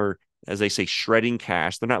sucking, or as they say, shredding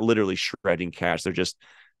cash. They're not literally shredding cash. They're just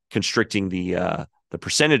constricting the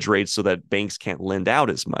percentage rates so that banks can't lend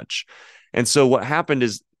out as much. And so what happened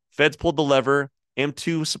is Feds pulled the lever,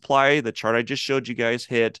 M2 supply, the chart I just showed you guys,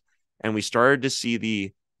 hit, and we started to see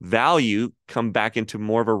the value come back into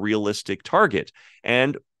more of a realistic target.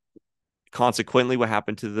 And consequently, what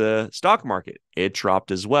happened to the stock market? It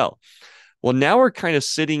dropped as well. Well, now we're kind of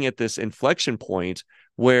sitting at this inflection point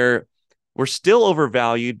where we're still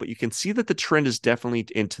overvalued, but you can see that the trend is definitely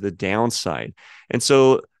into the downside. And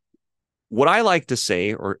so what I like to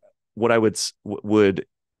say, or what I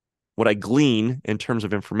what I glean in terms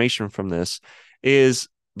of information from this, is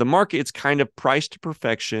the market, it's kind of priced to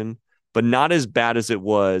perfection, but not as bad as it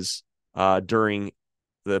was during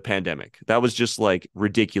the pandemic. That was just like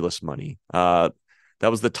ridiculous money. That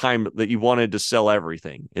was the time that you wanted to sell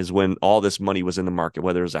everything, is when all this money was in the market,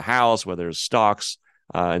 whether it was a house, whether it was stocks,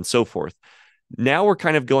 and so forth. Now we're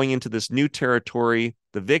kind of going into this new territory.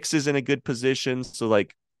 The VIX is in a good position. So,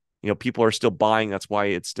 like, people are still buying. That's why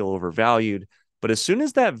it's still overvalued. But as soon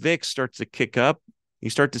as that VIX starts to kick up, you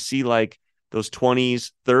start to see like those 20s,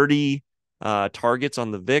 30 targets on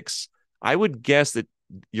the VIX. I would guess that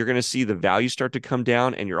you're going to see the value start to come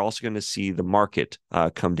down, and you're also going to see the market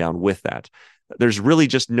come down with that. There's really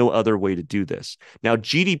just no other way to do this. Now,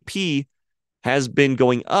 GDP has been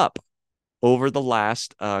going up over the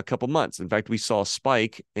last couple months. In fact, we saw a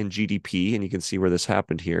spike in GDP, and you can see where this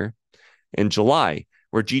happened here in July,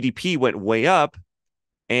 where GDP went way up,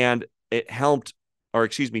 and it helped, or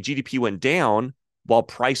excuse me, GDP went down while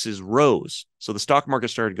prices rose. So the stock market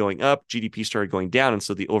started going up, GDP started going down, and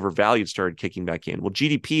so the overvalued started kicking back in. Well,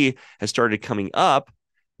 GDP has started coming up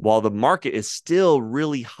while the market is still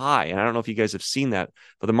really high. And I don't know if you guys have seen that,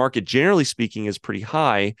 but the market, generally speaking, is pretty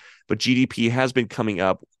high, but GDP has been coming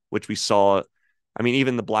up, which we saw. I mean,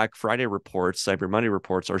 even the Black Friday reports, Cyber Monday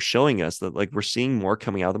reports are showing us that, like, we're seeing more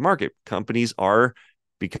coming out of the market. Companies are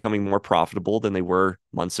becoming more profitable than they were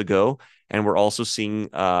months ago. And we're also seeing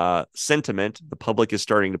sentiment. The public is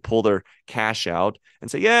starting to pull their cash out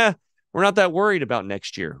and say, yeah, we're not that worried about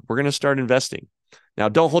next year. We're going to start investing. Now,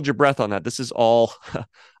 don't hold your breath on that. This is all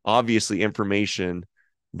obviously information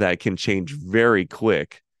that can change very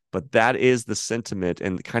quick, but that is the sentiment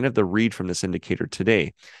and kind of the read from this indicator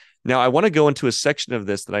today. Now, I want to go into a section of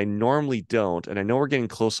this that I normally don't, and I know we're getting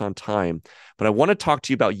close on time, but I want to talk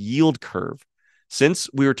to you about yield curve. Since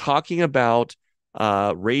we were talking about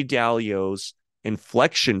Ray Dalio's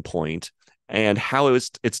inflection point and how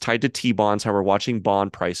it's tied to T-bonds, how we're watching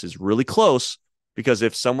bond prices really close, because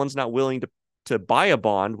if someone's not willing to buy a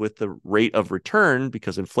bond with the rate of return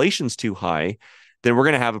because inflation's too high, then we're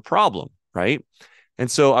going to have a problem, right? And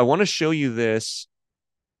so I want to show you this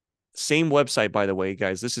same website, by the way,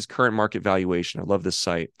 guys. This is current market valuation. I love this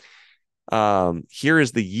site. Here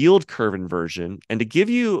is the yield curve inversion. And to give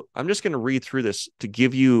you, I'm just going to read through this to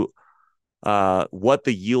give you what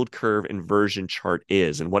the yield curve inversion chart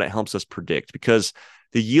is and what it helps us predict, because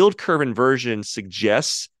the yield curve inversion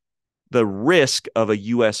suggests the risk of a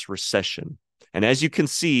U.S. recession. And as you can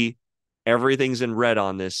see, everything's in red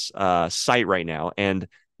on this site right now. And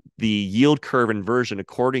the yield curve inversion,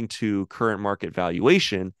 according to current market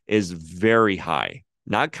valuation, is very high,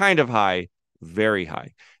 not kind of high, very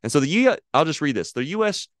high. And so I'll just read this. The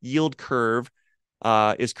U.S. yield curve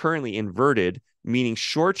is currently inverted, meaning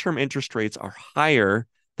short-term interest rates are higher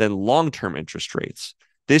than long-term interest rates.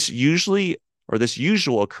 This usual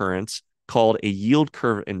occurrence, called a yield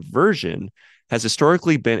curve inversion, has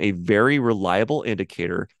historically been a very reliable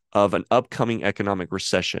indicator of an upcoming economic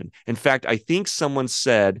recession. In fact, I think someone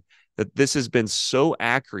said that this has been so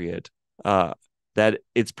accurate that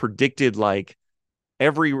it's predicted like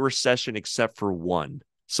every recession except for one.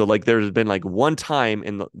 So like there's been like one time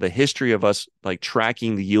in the history of us like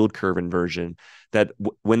tracking the yield curve inversion that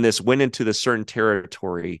when this went into the certain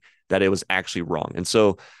territory that it was actually wrong. And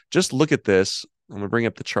so just look at this. I'm going to bring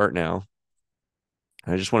up the chart now.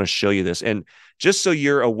 I just want to show you this. And just so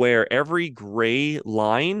you're aware, every gray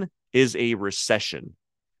line is a recession.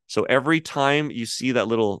 So every time you see that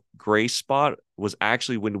little gray spot was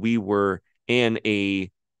actually when we were in a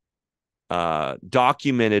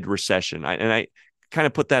documented recession. I kind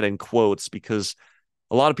of put that in quotes because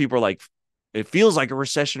a lot of people are like, it feels like a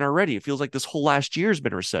recession already. It feels like this whole last year's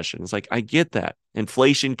been a recession. It's like, I get that.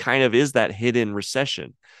 Inflation kind of is that hidden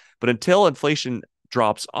recession. But until inflation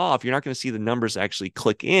drops off, you're not going to see the numbers actually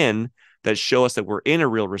click in that show us that we're in a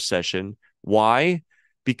real recession. Why?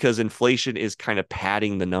 Because inflation is kind of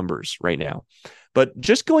padding the numbers right now. But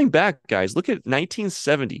just going back, guys, look at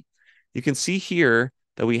 1970. You can see here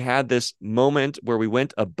that we had this moment where we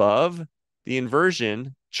went above the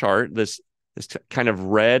inversion chart, this kind of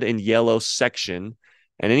red and yellow section.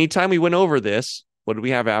 And anytime we went over this, what did we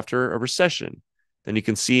have after? A recession. Then you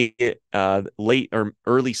can see it late or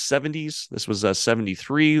early 70s. This was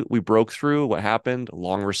 73. We broke through. What happened? A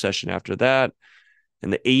long recession after that. In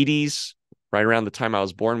the 80s, right around the time I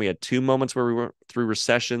was born, we had two moments where we went through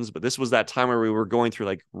recessions, but this was that time where we were going through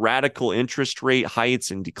like radical interest rate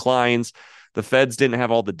heights and declines. The Feds didn't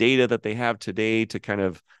have all the data that they have today to kind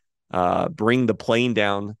of bring the plane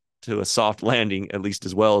down to a soft landing, at least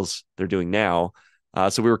as well as they're doing now.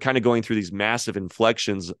 So we were kind of going through these massive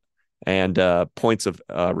inflections and points of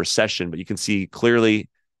recession, but you can see clearly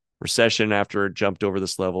recession after it jumped over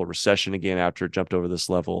this level, recession again after it jumped over this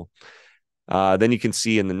level. Then you can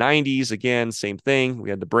see in the 90s, again, same thing. We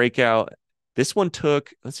had the breakout. This one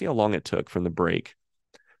took, let's see how long it took from the break,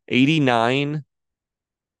 89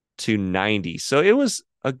 to 90. So it was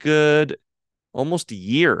a good almost a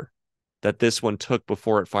year that this one took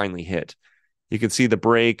before it finally hit. You can see the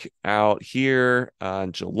break out here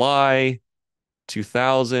in July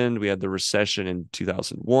 2000. We had the recession in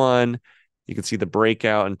 2001. You can see the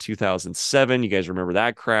breakout in 2007. You guys remember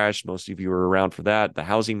that crash. Most of you were around for that. The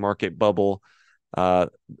housing market bubble.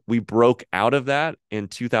 We broke out of that in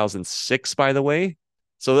 2006, by the way.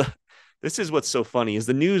 So this is what's so funny is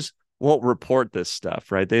the news won't report this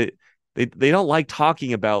stuff, right? They don't like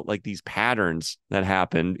talking about like these patterns that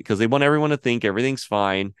happen because they want everyone to think everything's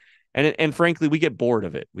fine. And frankly, we get bored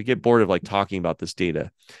of it. We get bored of like talking about this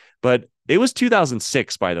data. But it was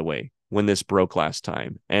 2006, by the way, when this broke last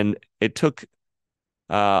time. And it took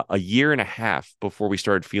a year and a half before we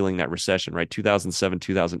started feeling that recession, right? 2007,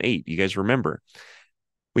 2008. You guys remember.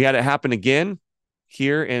 We had it happen again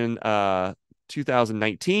here in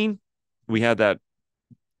 2019. We had that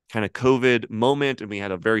kind of COVID moment and we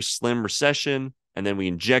had a very slim recession. And then we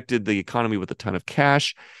injected the economy with a ton of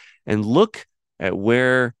cash. And look at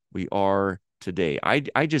where we are today.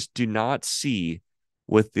 I just do not see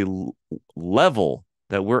with the level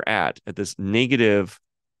that we're at this negative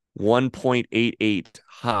 1.88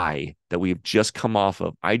 high that we've just come off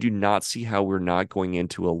of. I do not see how we're not going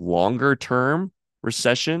into a longer term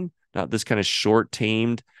recession, not this kind of short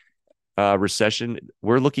tamed recession.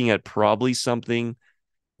 We're looking at probably something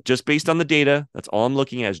just based on the data. That's all I'm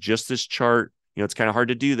looking at is just this chart. You know, it's kind of hard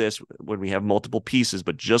to do this when we have multiple pieces,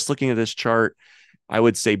 but just looking at this chart, I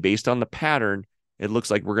would say based on the pattern, it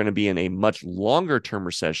looks like we're going to be in a much longer term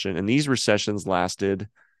recession. And these recessions lasted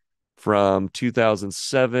from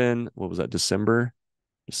 2007. What was that? December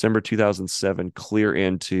 2007, clear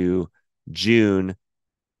into June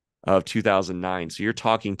of 2009. So you're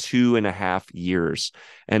talking 2.5 years.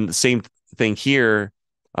 And the same thing here.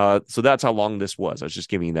 So that's how long this was. I was just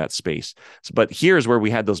giving you that space. So, but here's where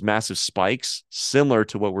we had those massive spikes, similar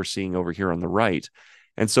to what we're seeing over here on the right.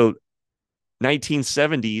 And so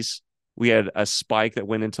 1970s, we had a spike that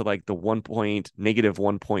went into like the negative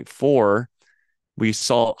 1.4. We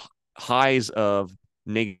saw highs of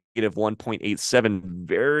negative 1.87,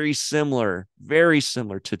 very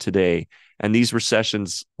similar to today. And these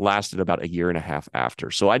recessions lasted about a year and a half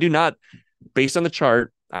after. So I do not, based on the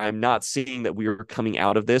chart, I'm not seeing that we are coming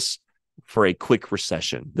out of this for a quick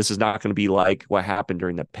recession. This is not going to be like what happened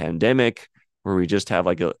during the pandemic, where we just have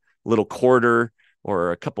like a little quarter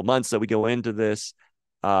or a couple months that we go into this.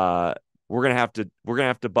 We're gonna have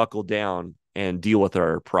to buckle down and deal with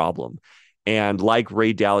our problem. And like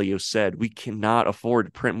Ray Dalio said, we cannot afford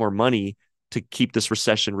to print more money to keep this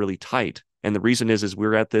recession really tight. And the reason is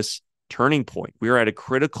we're at this turning point. We're at a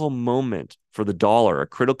critical moment for the dollar, a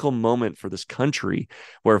critical moment for this country,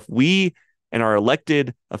 where if we and our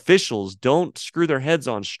elected officials don't screw their heads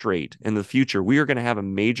on straight in the future, we are going to have a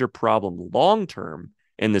major problem long term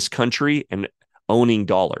in this country and owning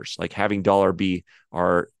dollars, like having dollar be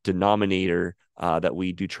our denominator that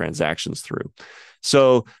we do transactions through.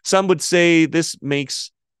 So some would say this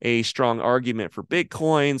makes a strong argument for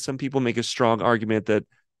Bitcoin. Some people make a strong argument that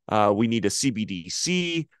we need a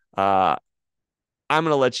CBDC. I'm going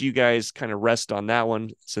to let you guys kind of rest on that one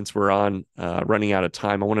since we're on running out of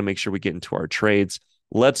time. I want to make sure we get into our trades.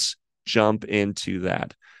 Let's jump into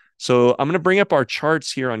that. So I'm going to bring up our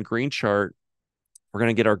charts here on Green Chart. We're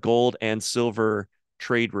going to get our gold and silver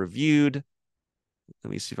trade reviewed.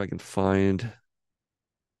 Let me see if I can find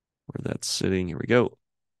where that's sitting. Here we go.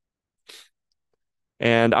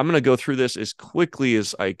 And I'm going to go through this as quickly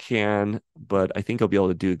as I can, but I think I'll be able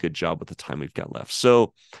to do a good job with the time we've got left.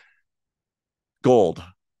 So gold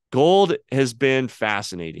has been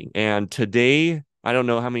fascinating. And today, I don't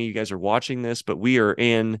know how many of you guys are watching this, but we are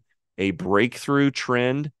in a breakthrough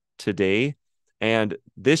trend today. And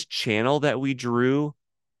this channel that we drew,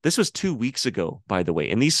 this was 2 weeks ago, by the way.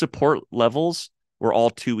 And these support levels were all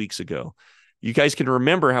 2 weeks ago. You guys can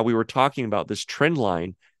remember how we were talking about this trend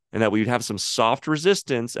line and that we would have some soft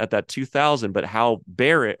resistance at that 2000, but how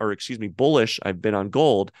bullish I've been on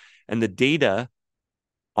gold. And the data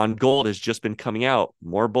on gold has just been coming out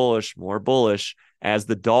more bullish as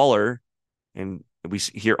the dollar, and we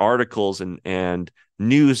hear articles and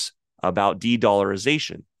news about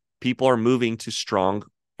de-dollarization. People are moving to strong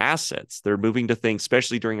assets. They're moving to things,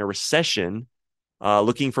 especially during a recession,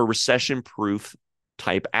 looking for recession-proof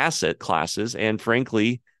type asset classes. And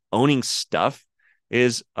frankly, owning stuff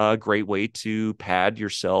is a great way to pad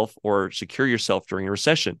yourself or secure yourself during a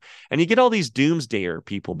recession. And you get all these doomsdayer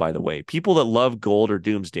people, by the way. People that love gold are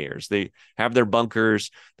doomsdayers. They have their bunkers.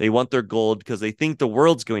 They want their gold because they think the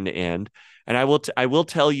world's going to end. And I will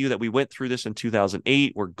tell you that we went through this in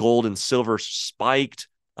 2008, where gold and silver spiked,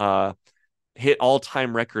 hit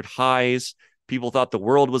all-time record highs. People thought the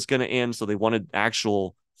world was going to end, so they wanted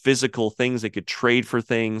actual physical things they could trade for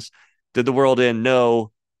things. Did the world end?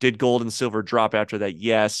 No. Did gold and silver drop after that?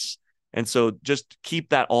 Yes. And so just keep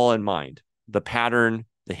that all in mind. The pattern,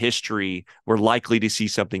 the history, we're likely to see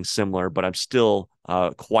something similar, but I'm still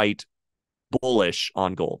quite bullish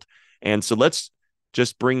on gold. And so let's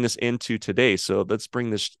just bring this into today. So let's bring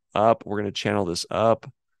this up. We're going to channel this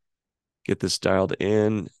up, get this dialed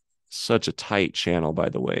in. Such a tight channel, by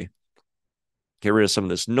the way. Get rid of some of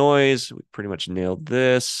this noise. We pretty much nailed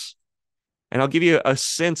this. And I'll give you a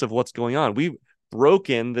sense of what's going on. We've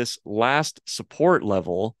broken this last support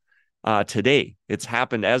level today. It's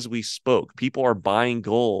happened as we spoke. People are buying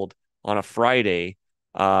gold on a Friday.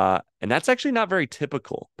 And that's actually not very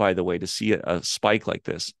typical, by the way, to see a spike like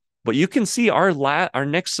this. But you can see our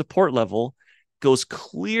next support level goes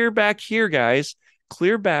clear back here, guys.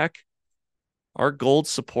 Clear back. Our gold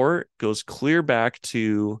support goes clear back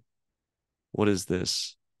to, what is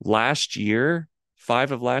this? Last year,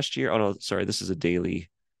 5 of last year. Oh, no, sorry, this is a daily.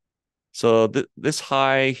 So this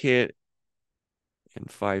high hit in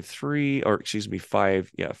 5.3, or excuse me,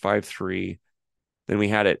 5.3. Then we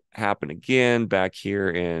had it happen again back here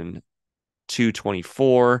in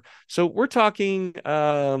 224. So we're talking,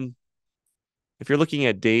 if you're looking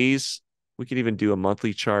at days, we could even do a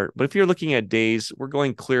monthly chart. But if you're looking at days, we're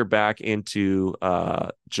going clear back into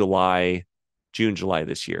June, July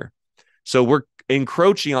this year. So we're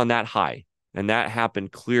encroaching on that high. And that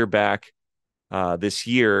happened clear back this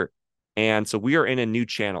year. And so we are in a new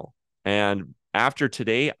channel. And after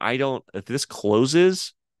today, if this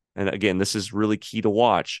closes, and again, this is really key to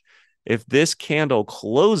watch. If this candle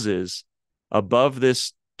closes above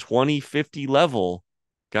this 2050 level,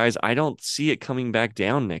 guys, I don't see it coming back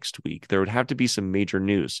down next week. There would have to be some major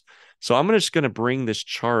news. So I'm just going to bring this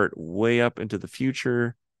chart way up into the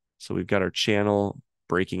future. So we've got our channel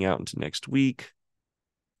breaking out into next week.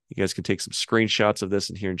 You guys can take some screenshots of this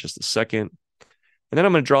in here in just a second. And then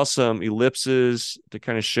I'm going to draw some ellipses to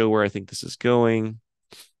kind of show where I think this is going.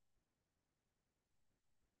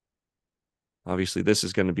 Obviously, this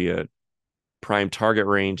is going to be a prime target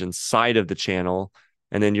range inside of the channel.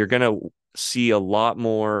 And then you're going to see a lot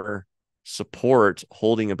more support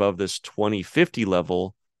holding above this 2050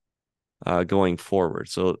 level going forward.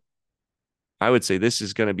 So I would say this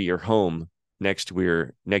is going to be your home next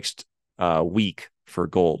week for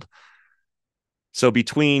gold. So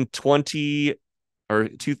between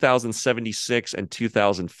 2076 and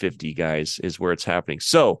 2050, guys, is where it's happening.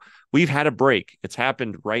 So we've had a break. It's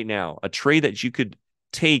happened right now. A trade that you could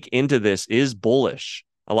take into this is bullish.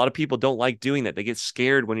 A lot of people don't like doing that. They get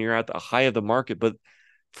scared when you're at the high of the market. But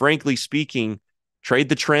frankly speaking, trade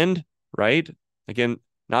the trend, right? Again,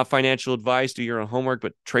 not financial advice, do your own homework,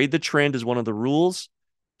 but trade the trend is one of the rules.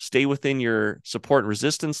 Stay within your support and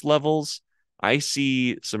resistance levels. I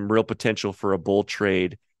see some real potential for a bull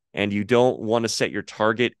trade, and you don't want to set your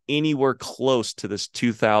target anywhere close to this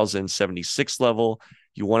 2076 level.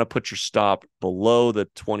 You want to put your stop below the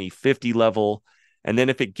 2050 level. And then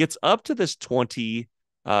if it gets up to this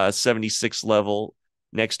 2076 level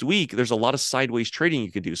next week, there's a lot of sideways trading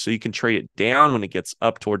you can do. So you can trade it down when it gets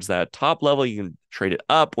up towards that top level. You can trade it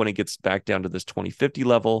up when it gets back down to this 2050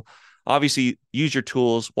 level. Obviously, use your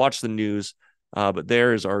tools, watch the news, but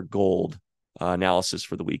there is our gold analysis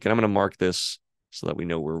for the week. And I'm going to mark this so that we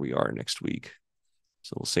know where we are next week.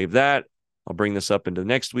 So we'll save that. I'll bring this up into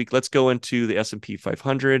next week. Let's go into the S&P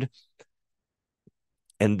 500.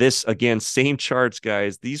 And this, again, same charts,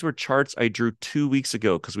 guys. These were charts I drew 2 weeks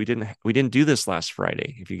ago because we didn't do this last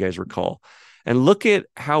Friday, if you guys recall. And look at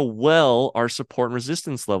how well our support and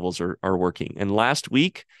resistance levels are working. And last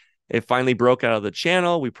week, it finally broke out of the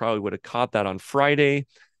channel. We probably would have caught that on Friday.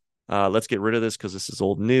 Let's get rid of this because this is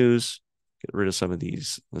old news. Get rid of some of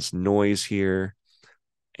this noise here.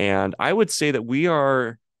 And I would say that we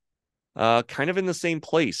are kind of in the same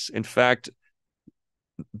place. In fact,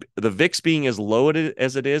 the VIX being as low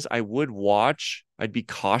as it is, I'd be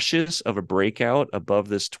cautious of a breakout above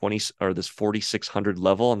this 20 or this 4,600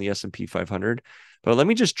 level on the S&P 500. But let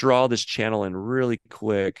me just draw this channel in really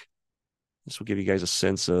quick. This will give you guys a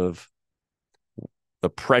sense of the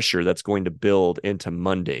pressure that's going to build into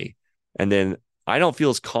Monday. And then I don't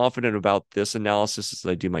feel as confident about this analysis as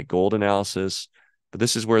I do my gold analysis, but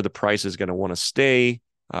this is where the price is going to want to stay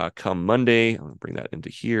come Monday. I'm going to bring that into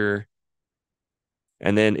here.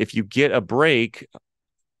 And then if you get a break,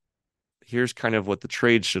 here's kind of what the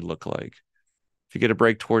trade should look like. If you get a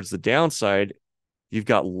break towards the downside, you've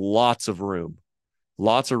got lots of room,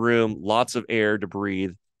 lots of air to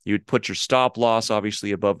breathe. You would put your stop loss,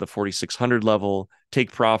 obviously, above the 4,600 level,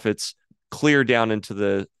 take profits, clear down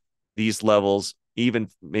into these levels, even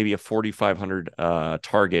maybe a 4,500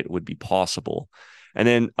 target would be possible. And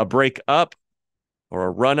then a break up or a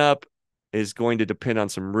run up is going to depend on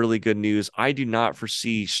some really good news. I do not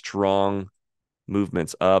foresee strong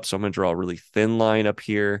movements up. So I'm going to draw a really thin line up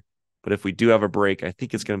here. But if we do have a break, I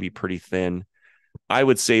think it's going to be pretty thin. I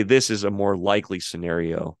would say this is a more likely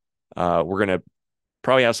scenario. We're going to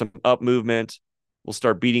probably have some up movement. We'll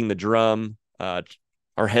start beating the drum.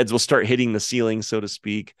 Our heads will start hitting the ceiling, so to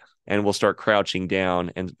speak, and we'll start crouching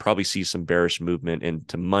down and probably see some bearish movement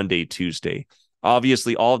into Monday, Tuesday.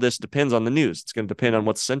 Obviously, all of this depends on the news. It's going to depend on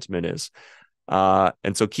what sentiment is.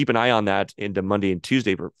 And so keep an eye on that into Monday and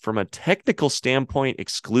Tuesday. But from a technical standpoint,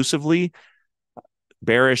 exclusively,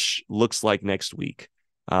 bearish looks like next week.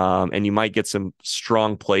 And you might get some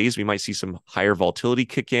strong plays. We might see some higher volatility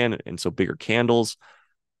kick in, and so bigger candles.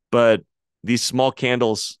 But these small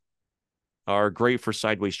candles are great for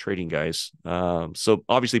sideways trading, guys. So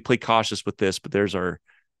obviously play cautious with this, but there's our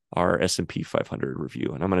S&P 500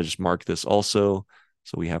 review. And I'm going to just mark this also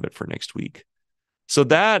so we have it for next week. So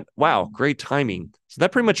wow, great timing. So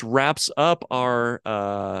that pretty much wraps up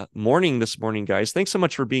our morning this morning, guys. Thanks so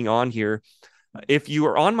much for being on here. If you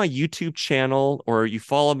are on my YouTube channel or you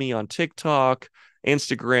follow me on TikTok,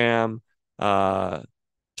 Instagram,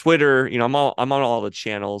 Twitter, I'm on all the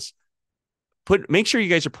channels. Make sure you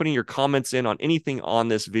guys are putting your comments in on anything on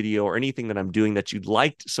this video or anything that I'm doing that you'd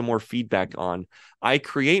like some more feedback on. I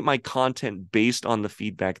create my content based on the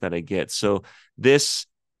feedback that I get. So this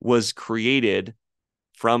was created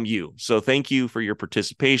from you. So thank you for your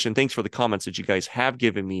participation. Thanks for the comments that you guys have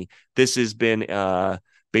given me. This has been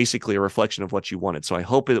basically a reflection of what you wanted. So I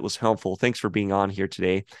hope it was helpful. Thanks for being on here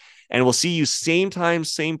today. And we'll see you same time,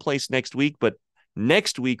 same place next week. But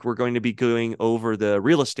Next week, we're going to be going over the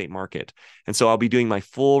real estate market. And so I'll be doing my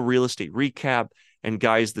full real estate recap. And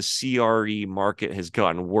guys, the CRE market has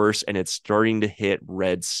gotten worse and it's starting to hit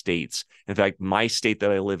red states. In fact, my state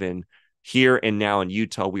that I live in here and now in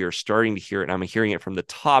Utah, we are starting to hear it. And I'm hearing it from the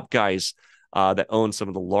top guys that own some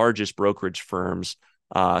of the largest brokerage firms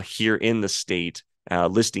here in the state,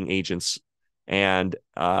 listing agents. And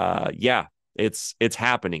yeah, it's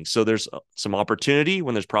happening. So there's some opportunity.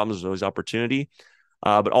 When there's problems, there's always opportunity.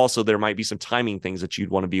 But also there might be some timing things that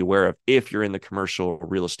you'd want to be aware of if you're in the commercial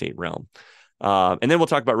real estate realm. And then we'll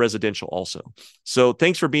talk about residential also. So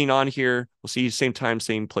thanks for being on here. We'll see you same time,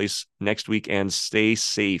 same place next week, and stay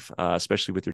safe, especially with your